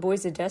role of the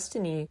Boys of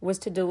Destiny was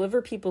to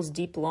deliver people's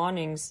deep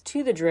longings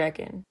to the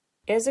dragon.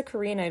 As a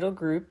Korean Idol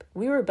group,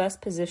 we were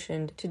best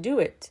positioned to do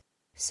it.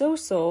 So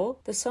Soul,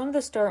 the Song of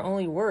the Star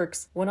only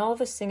works when all of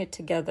us sing it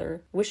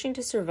together, wishing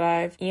to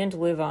survive and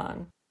live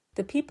on.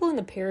 The people in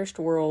the perished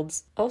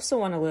worlds also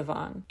want to live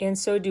on, and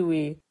so do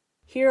we.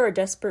 Here are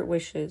desperate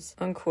wishes,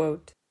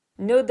 unquote.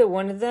 Note that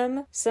one of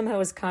them somehow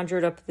has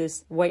conjured up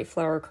this white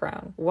flower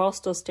crown, while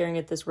still staring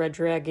at this red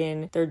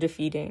dragon they're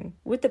defeating.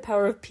 With the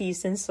power of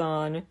peace and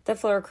song, that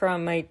flower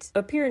crown might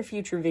appear in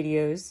future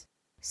videos.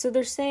 So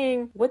they're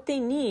saying what they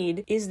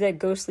need is that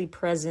ghostly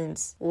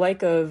presence,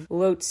 like of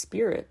Lot's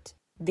spirit.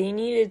 They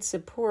needed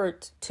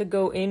support to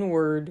go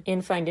inward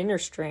and find inner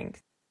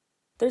strength.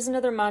 There's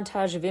another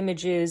montage of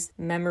images,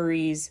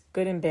 memories,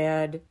 good and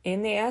bad,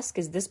 and they ask,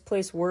 is this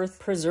place worth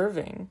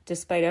preserving,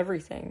 despite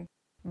everything?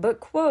 But,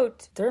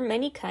 quote, "There are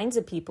many kinds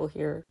of people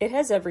here. It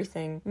has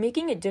everything,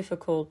 making it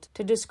difficult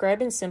to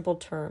describe in simple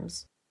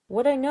terms.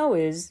 What I know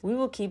is, we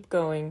will keep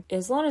going,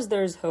 as long as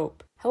there is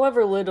hope,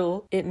 however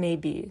little it may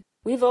be.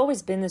 We've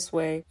always been this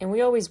way, and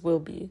we always will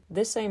be.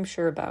 This I am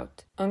sure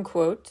about,"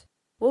 unquote.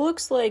 What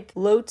looks like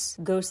Lot's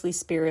ghostly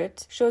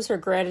spirit shows her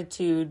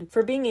gratitude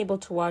for being able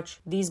to watch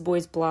these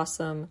boys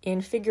blossom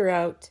and figure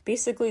out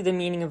basically the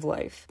meaning of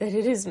life. That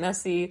it is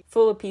messy,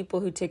 full of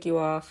people who tick you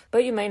off,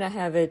 but you might not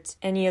have it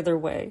any other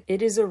way.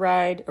 It is a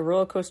ride, a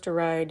roller coaster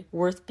ride,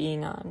 worth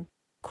being on.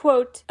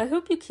 Quote, I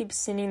hope you keep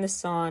singing the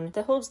song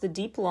that holds the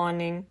deep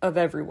longing of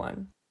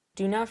everyone.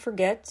 Do not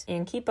forget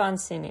and keep on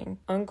singing.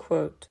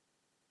 Unquote.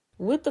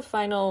 With the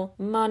final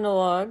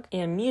monologue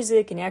and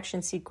music and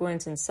action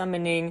sequence and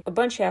summoning, a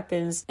bunch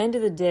happens. End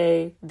of the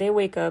day, they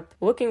wake up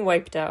looking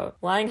wiped out,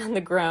 lying on the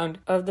ground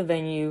of the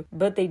venue,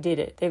 but they did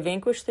it. They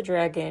vanquished the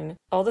dragon.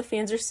 All the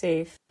fans are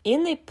safe.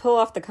 And they pull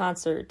off the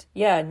concert.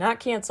 Yeah,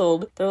 not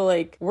canceled. They're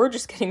like, we're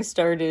just getting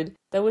started.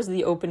 That was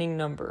the opening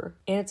number.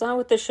 And it's on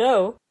with the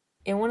show.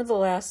 And one of the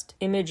last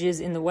images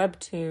in the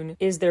webtoon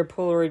is their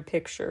Polaroid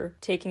picture,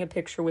 taking a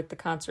picture with the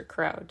concert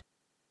crowd.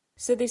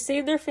 So they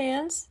saved their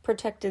fans,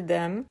 protected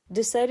them,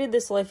 decided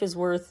this life is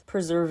worth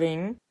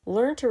preserving,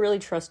 learned to really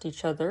trust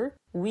each other,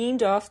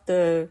 weaned off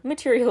the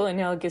material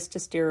analogous to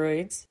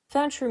steroids,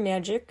 found true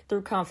magic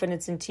through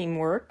confidence and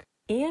teamwork,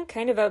 and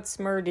kind of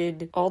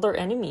outsmarted all their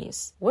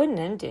enemies. What an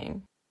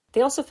ending. They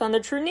also found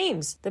their true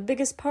names, the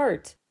biggest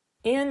part,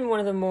 and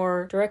one of the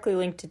more directly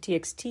linked to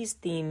TXT's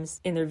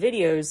themes in their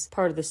videos,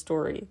 part of the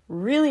story.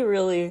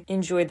 Really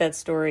enjoyed that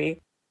story.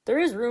 There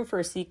is room for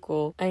a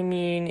sequel. I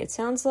mean, it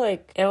sounds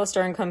like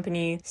Alistar and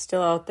company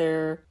still out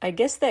there. I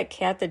guess that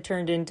cat that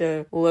turned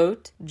into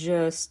Lot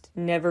just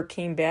never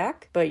came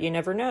back, but you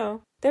never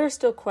know. There are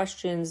still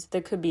questions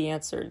that could be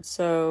answered,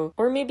 so...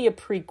 Or maybe a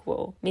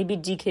prequel. Maybe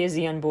DK is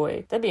the young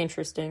boy. That'd be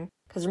interesting.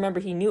 Because remember,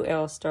 he knew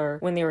Alistar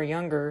when they were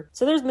younger.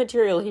 So there's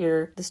material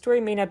here. The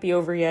story may not be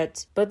over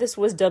yet, but this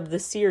was dubbed the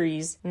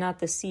series, not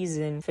the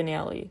season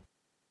finale.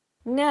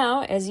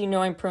 Now, as you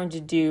know I'm prone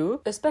to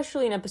do,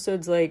 especially in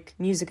episodes like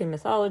Music and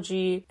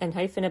Mythology and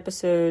Hyphen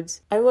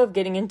episodes, I love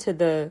getting into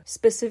the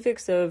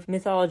specifics of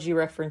mythology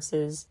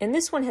references, and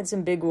this one had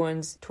some big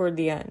ones toward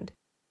the end.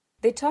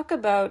 They talk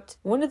about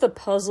one of the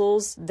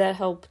puzzles that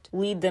helped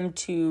lead them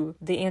to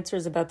the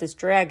answers about this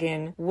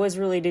dragon was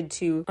related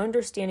to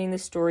understanding the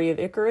story of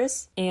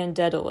Icarus and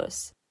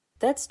Daedalus.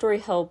 That story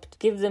helped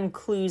give them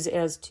clues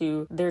as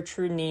to their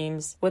true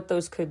names, what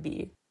those could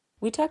be.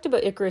 We talked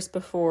about Icarus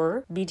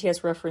before.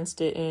 BTS referenced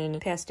it in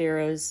past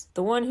eras.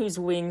 The one whose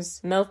wings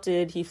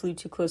melted, he flew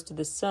too close to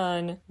the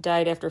sun,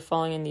 died after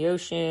falling in the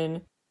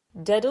ocean.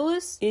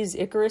 Daedalus is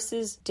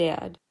Icarus's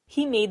dad.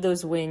 He made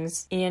those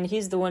wings, and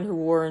he's the one who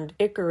warned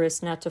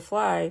Icarus not to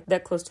fly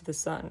that close to the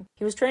sun.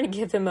 He was trying to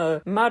give him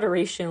a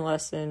moderation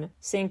lesson,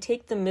 saying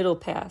take the middle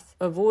path,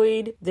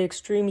 avoid the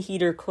extreme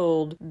heat or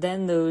cold,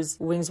 then those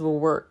wings will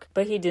work.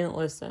 But he didn't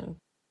listen.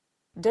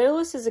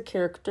 Daedalus is a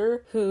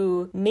character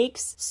who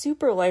makes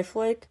super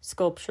lifelike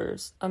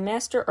sculptures. A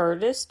master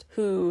artist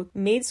who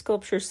made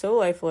sculptures so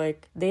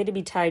lifelike, they had to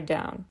be tied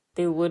down.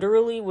 They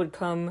literally would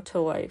come to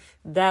life.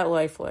 That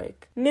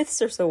lifelike.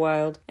 Myths are so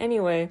wild.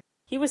 Anyway,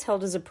 he was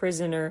held as a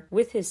prisoner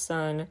with his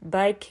son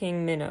by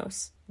King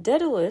Minos.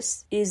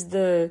 Daedalus is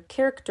the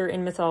character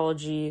in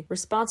mythology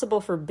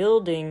responsible for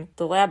building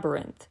the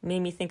labyrinth.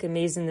 Made me think of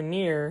Maze in the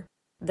Mirror.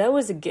 That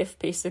was a gift,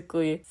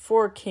 basically,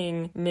 for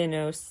King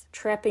Minos,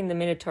 trapping the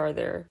Minotaur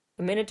there.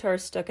 The Minotaur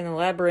stuck in the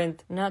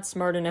labyrinth, not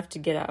smart enough to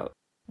get out.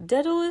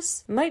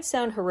 Daedalus might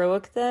sound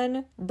heroic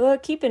then,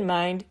 but keep in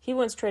mind, he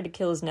once tried to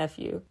kill his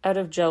nephew, out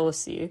of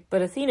jealousy.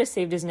 But Athena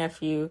saved his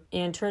nephew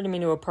and turned him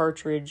into a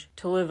partridge,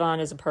 to live on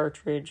as a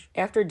partridge,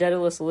 after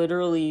Daedalus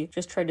literally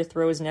just tried to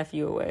throw his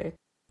nephew away.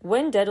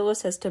 When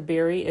Daedalus has to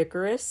bury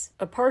Icarus,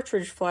 a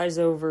partridge flies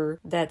over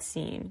that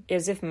scene,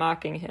 as if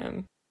mocking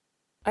him.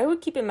 I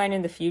would keep in mind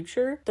in the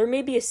future, there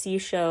may be a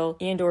seashell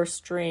and or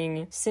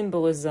string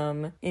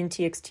symbolism in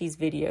TXT's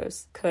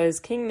videos, because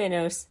King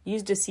Minos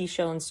used a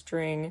seashell and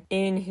string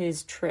in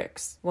his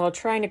tricks while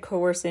trying to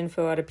coerce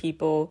info out of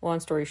people, long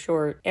story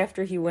short,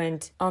 after he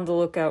went on the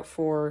lookout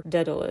for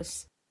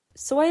Daedalus.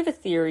 So I have a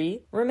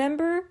theory.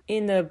 Remember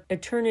in the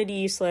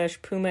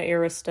Eternity/Puma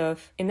era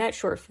stuff, in that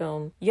short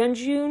film,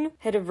 Yeonjun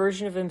had a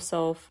version of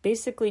himself,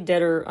 basically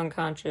dead or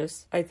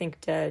unconscious, I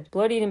think dead,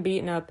 bloodied and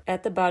beaten up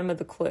at the bottom of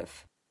the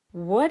cliff.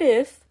 What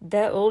if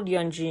that old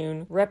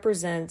Yeonjun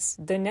represents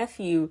the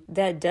nephew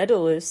that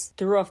Daedalus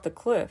threw off the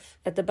cliff?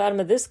 At the bottom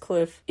of this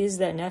cliff is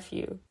that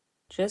nephew.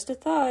 Just a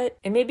thought.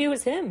 And maybe it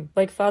was him.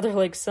 Like father,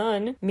 like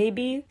son.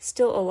 Maybe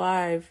still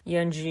alive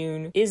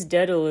Yeonjun is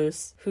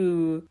Daedalus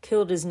who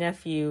killed his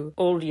nephew,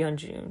 old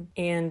Yeonjun.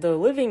 And the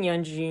living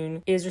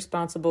Yeonjun is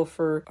responsible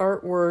for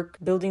artwork,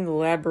 building the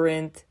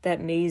labyrinth,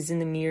 that maze in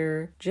the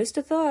mirror. Just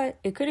a thought.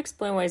 It could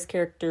explain why his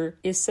character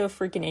is so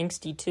freaking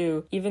angsty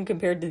too, even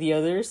compared to the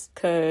others,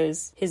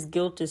 cause his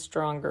guilt is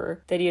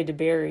stronger that he had to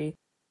bury.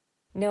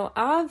 Now,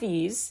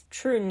 Avi's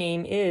true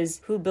name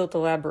is Who Built the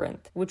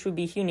Labyrinth, which would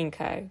be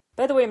Huninkai.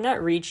 By the way, I'm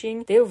not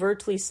reaching. They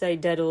overtly cite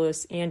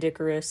Daedalus and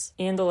Icarus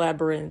and the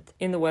labyrinth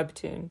in the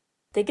webtoon.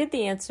 They get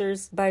the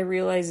answers by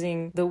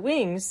realizing the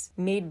wings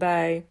made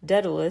by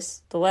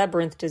Daedalus, the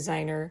labyrinth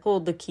designer,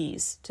 hold the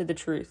keys to the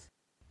truth.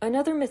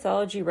 Another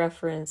mythology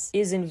reference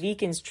is in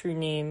Viken's true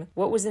name,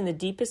 what was in the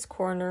deepest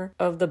corner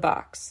of the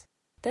box.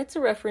 That's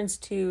a reference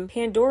to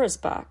Pandora's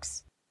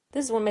box.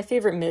 This is one of my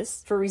favorite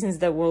myths, for reasons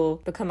that will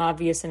become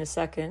obvious in a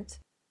second.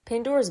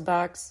 Pandora's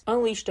box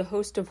unleashed a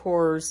host of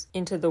horrors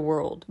into the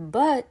world.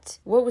 But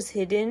what was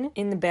hidden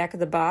in the back of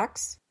the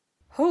box?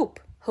 Hope.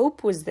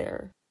 Hope was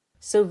there.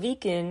 So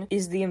Viken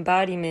is the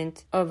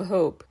embodiment of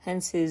hope,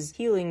 hence his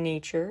healing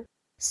nature.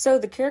 So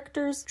the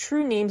characters'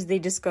 true names they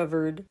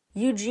discovered: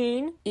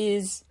 Eugene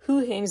is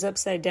who hangs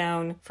upside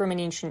down from an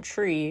ancient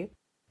tree.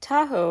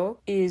 Tahoe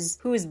is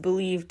who is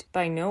believed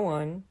by no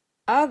one.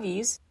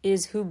 Avis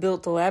is who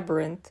built the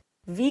labyrinth.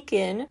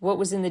 Viken, what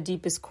was in the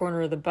deepest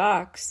corner of the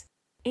box.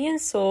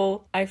 And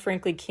Sol, I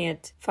frankly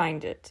can't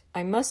find it.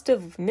 I must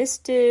have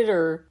missed it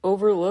or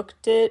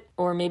overlooked it,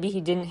 or maybe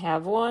he didn't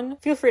have one.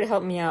 Feel free to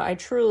help me out. I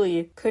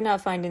truly could not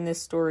find in this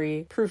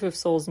story proof of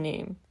Sol's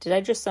name. Did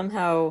I just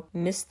somehow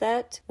miss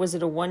that? Was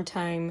it a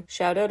one-time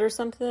shout-out or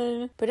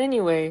something? But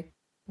anyway,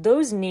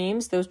 those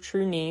names, those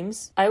true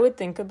names, I would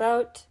think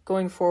about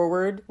going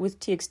forward with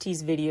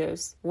TXT's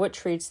videos. What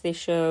traits they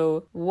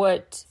show,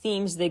 what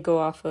themes they go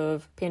off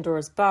of.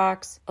 Pandora's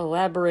box, a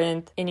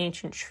labyrinth, an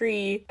ancient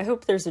tree. I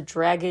hope there's a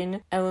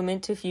dragon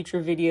element to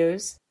future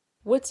videos.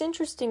 What's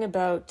interesting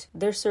about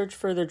their search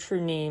for their true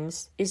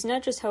names is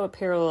not just how it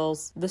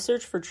parallels the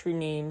search for true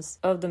names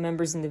of the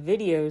members in the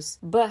videos,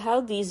 but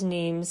how these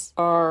names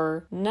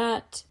are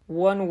not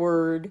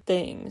one-word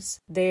things.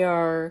 They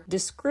are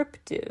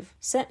descriptive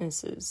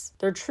sentences.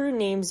 Their true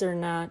names are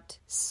not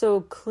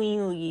so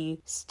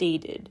cleanly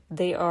stated.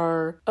 They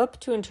are up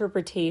to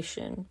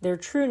interpretation. Their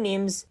true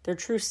names, their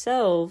true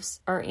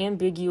selves, are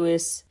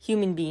ambiguous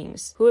human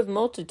beings who have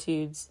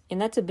multitudes, and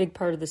that's a big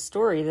part of the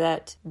story,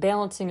 that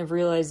balancing of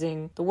realizing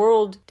the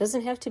world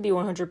doesn't have to be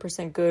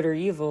 100% good or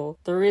evil.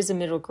 There is a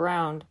middle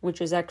ground, which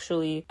is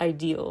actually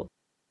ideal.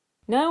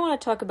 Now I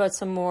want to talk about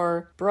some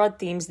more broad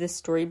themes this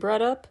story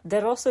brought up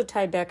that also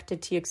tie back to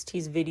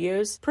TXT's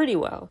videos pretty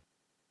well.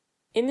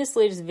 In this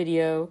latest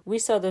video, we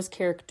saw those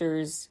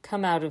characters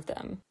come out of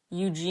them.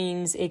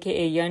 Eugene's,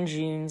 aka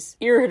Yeonjun's,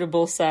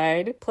 irritable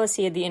side, plus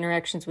he had the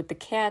interactions with the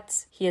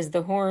cats, he has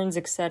the horns,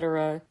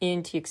 etc.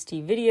 in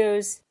TXT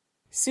videos.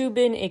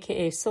 Subin,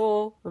 aka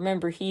Sol,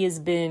 remember he has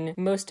been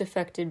most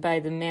affected by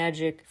the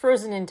magic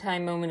frozen in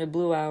time moment of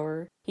Blue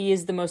Hour. He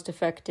is the most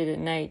affected at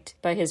night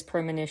by his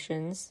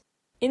premonitions.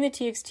 In the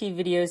TXT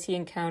videos, he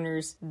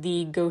encounters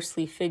the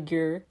ghostly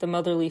figure, the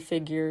motherly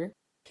figure.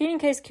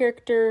 Hyunkai's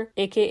character,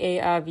 aka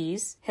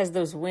Avis, has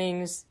those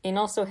wings and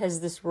also has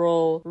this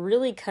role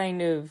really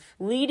kind of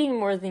leading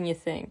more than you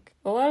think.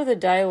 A lot of the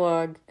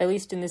dialogue, at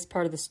least in this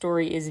part of the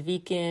story, is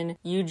Viken,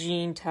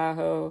 Eugene,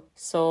 Tahoe,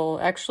 Sol,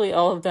 actually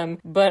all of them,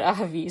 but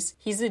Avis.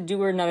 He's a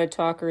doer, not a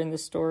talker in the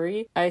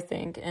story, I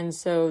think, and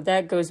so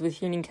that goes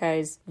with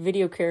Hyunkai's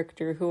video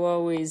character, who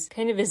always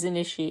kind of is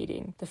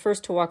initiating. The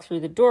first to walk through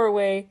the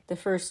doorway, the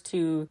first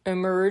to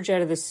emerge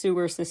out of the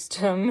sewer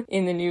system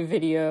in the new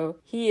video.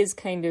 He is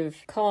kind of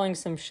calling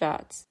some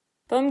shots.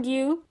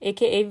 Bumgyu,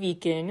 aka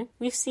Viken,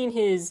 we've seen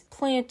his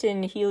plant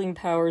and healing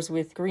powers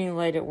with green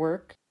light at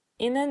work.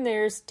 And then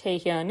there's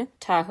Taehyun,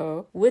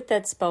 Tahoe, with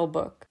that spell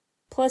book.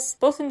 Plus,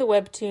 both in the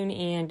webtoon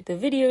and the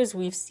videos,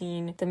 we've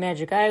seen the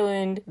Magic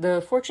Island,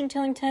 the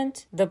fortune-telling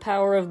tent, the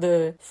power of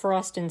the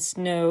frost and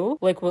snow,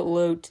 like what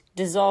Lot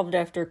dissolved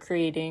after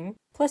creating,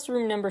 plus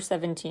room number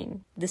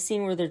 17, the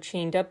scene where they're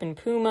chained up in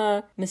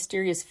Puma,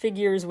 mysterious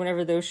figures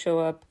whenever those show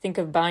up, think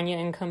of Banya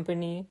and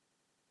company.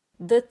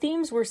 The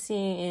themes we're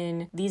seeing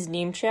in these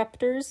name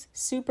chapters,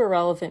 super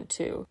relevant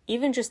too.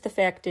 Even just the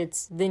fact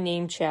it's the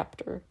name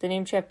chapter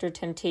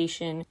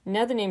temptation,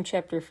 now the name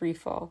chapter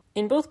freefall.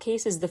 In both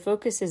cases, the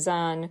focus is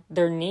on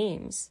their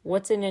names.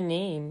 What's in a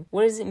name?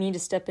 What does it mean to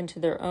step into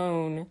their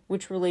own?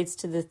 Which relates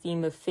to the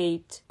theme of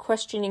fate,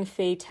 questioning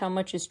fate, how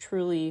much is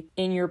truly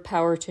in your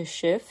power to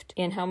shift,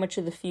 and how much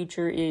of the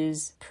future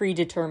is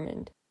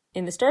predetermined.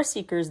 In the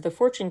Starseekers, the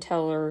fortune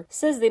teller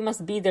says they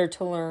must be there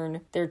to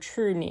learn their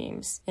true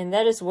names, and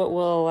that is what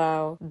will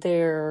allow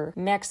their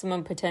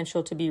maximum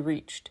potential to be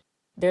reached.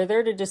 They're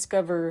there to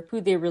discover who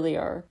they really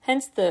are.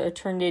 Hence the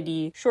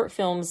Eternity short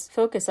films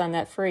focus on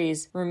that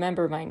phrase,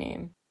 remember my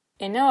name.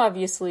 And now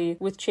obviously,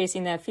 with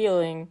Chasing That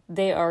Feeling,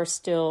 they are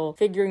still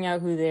figuring out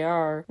who they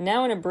are,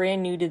 now in a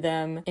brand new to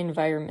them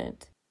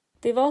environment.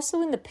 They've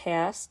also in the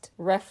past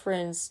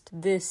referenced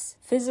this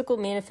physical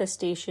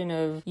manifestation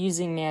of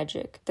using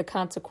magic, the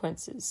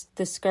consequences,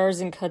 the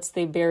scars and cuts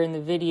they bear in the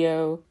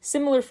video,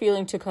 similar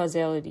feeling to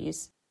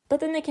causalities.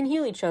 But then they can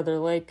heal each other,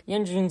 like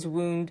Yeonjun's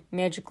wound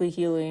magically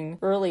healing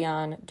early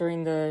on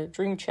during the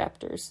dream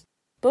chapters.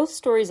 Both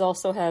stories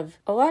also have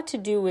a lot to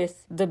do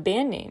with the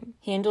band name,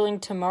 handling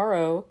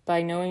tomorrow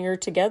by knowing you're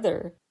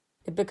together.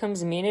 It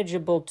becomes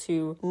manageable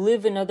to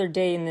live another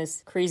day in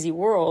this crazy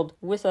world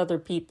with other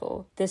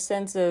people. This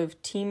sense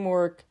of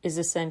teamwork is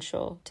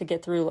essential to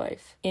get through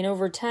life. And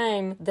over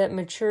time, that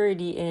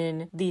maturity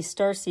in these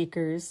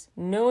Starseekers,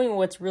 knowing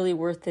what's really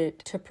worth it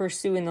to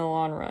pursue in the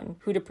long run,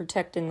 who to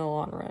protect in the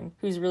long run,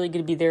 who's really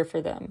going to be there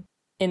for them.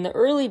 In the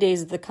early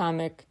days of the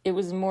comic, it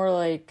was more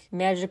like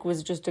magic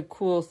was just a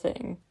cool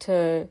thing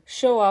to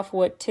show off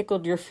what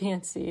tickled your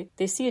fancy.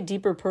 They see a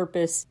deeper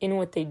purpose in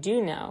what they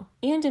do now.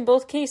 And in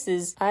both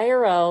cases,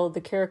 IRL,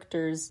 the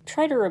characters,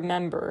 try to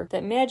remember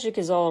that magic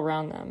is all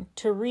around them,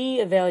 to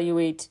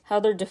reevaluate how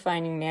they're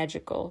defining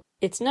magical.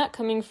 It's not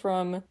coming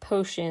from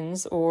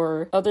potions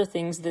or other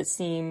things that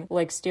seem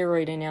like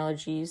steroid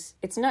analogies.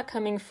 It's not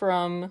coming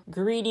from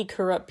greedy,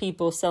 corrupt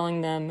people selling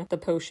them the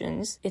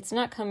potions. It's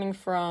not coming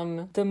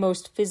from the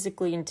most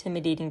physically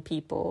intimidating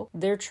people.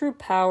 Their true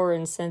power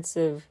and sense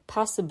of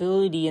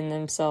possibility in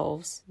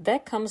themselves,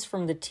 that comes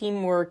from the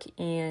teamwork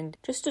and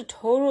just a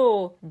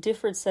total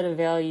different set of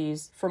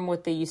values from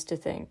what they used to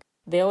think.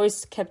 They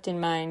always kept in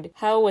mind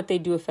how what they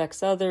do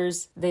affects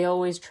others. They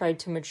always tried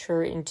to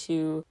mature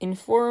into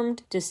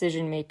informed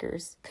decision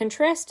makers.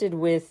 Contrasted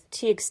with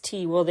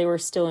TXT while they were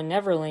still in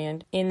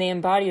Neverland, and they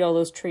embodied all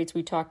those traits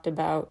we talked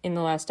about in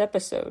the last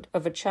episode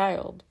of a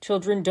child.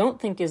 Children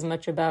don't think as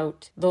much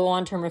about the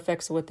long-term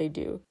effects of what they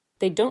do.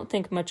 They don't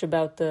think much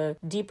about the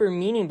deeper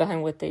meaning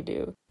behind what they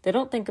do. They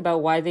don't think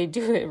about why they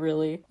do it,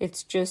 really.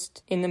 It's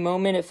just, in the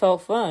moment, it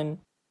felt fun.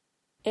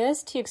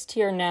 As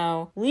TXT are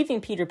now leaving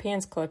Peter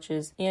Pan's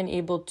clutches and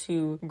able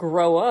to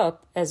grow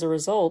up as a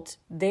result,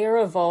 they are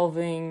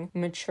evolving,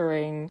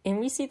 maturing, and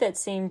we see that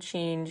same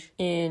change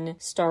in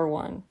Star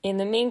One. And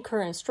the main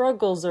current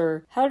struggles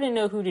are how to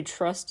know who to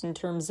trust in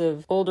terms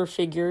of older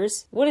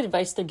figures, what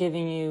advice they're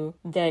giving you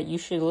that you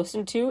should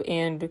listen to,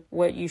 and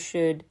what you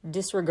should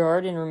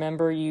disregard and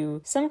remember you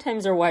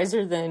sometimes are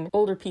wiser than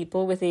older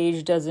people. With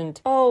age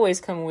doesn't always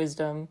come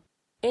wisdom.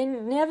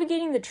 And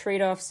navigating the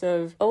trade-offs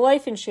of a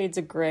life in shades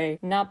of gray,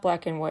 not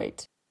black and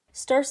white.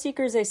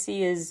 Starseekers I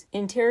see as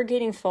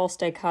interrogating false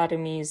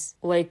dichotomies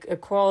like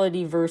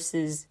equality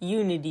versus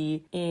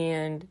unity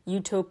and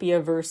utopia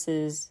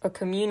versus a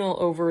communal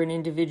over an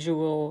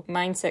individual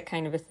mindset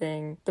kind of a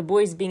thing. The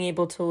boys being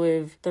able to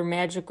live their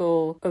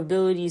magical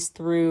abilities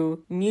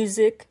through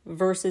music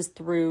versus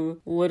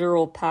through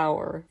literal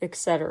power,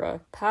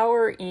 etc.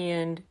 Power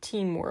and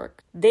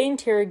teamwork. They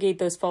interrogate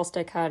those false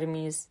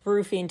dichotomies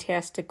through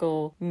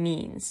fantastical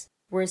means.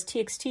 Whereas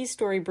TXT's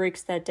story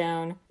breaks that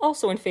down,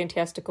 also in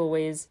fantastical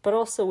ways, but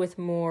also with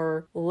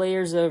more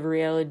layers of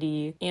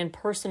reality and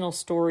personal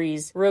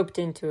stories roped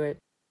into it.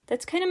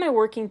 That's kind of my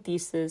working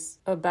thesis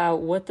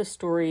about what the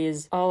story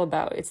is all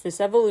about. It's this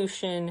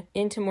evolution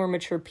into more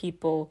mature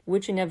people,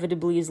 which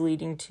inevitably is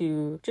leading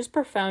to just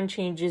profound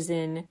changes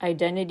in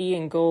identity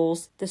and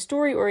goals. The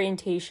story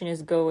orientation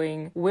is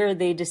going where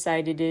they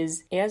decide it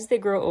is as they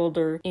grow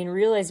older and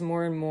realize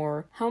more and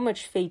more how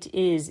much fate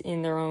is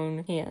in their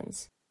own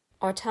hands.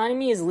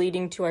 Autonomy is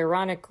leading to,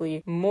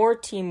 ironically, more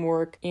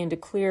teamwork and a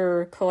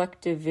clearer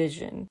collective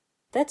vision.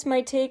 That's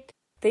my take.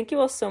 Thank you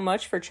all so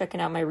much for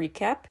checking out my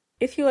recap.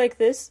 If you like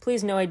this,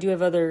 please know I do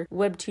have other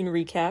webtoon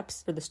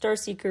recaps for the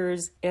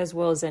Starseekers as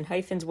well as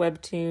EnHyphen's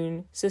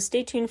webtoon, so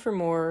stay tuned for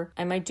more.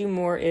 I might do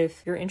more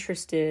if you're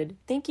interested.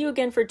 Thank you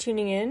again for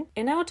tuning in,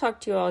 and I will talk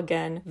to you all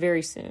again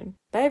very soon.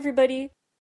 Bye everybody!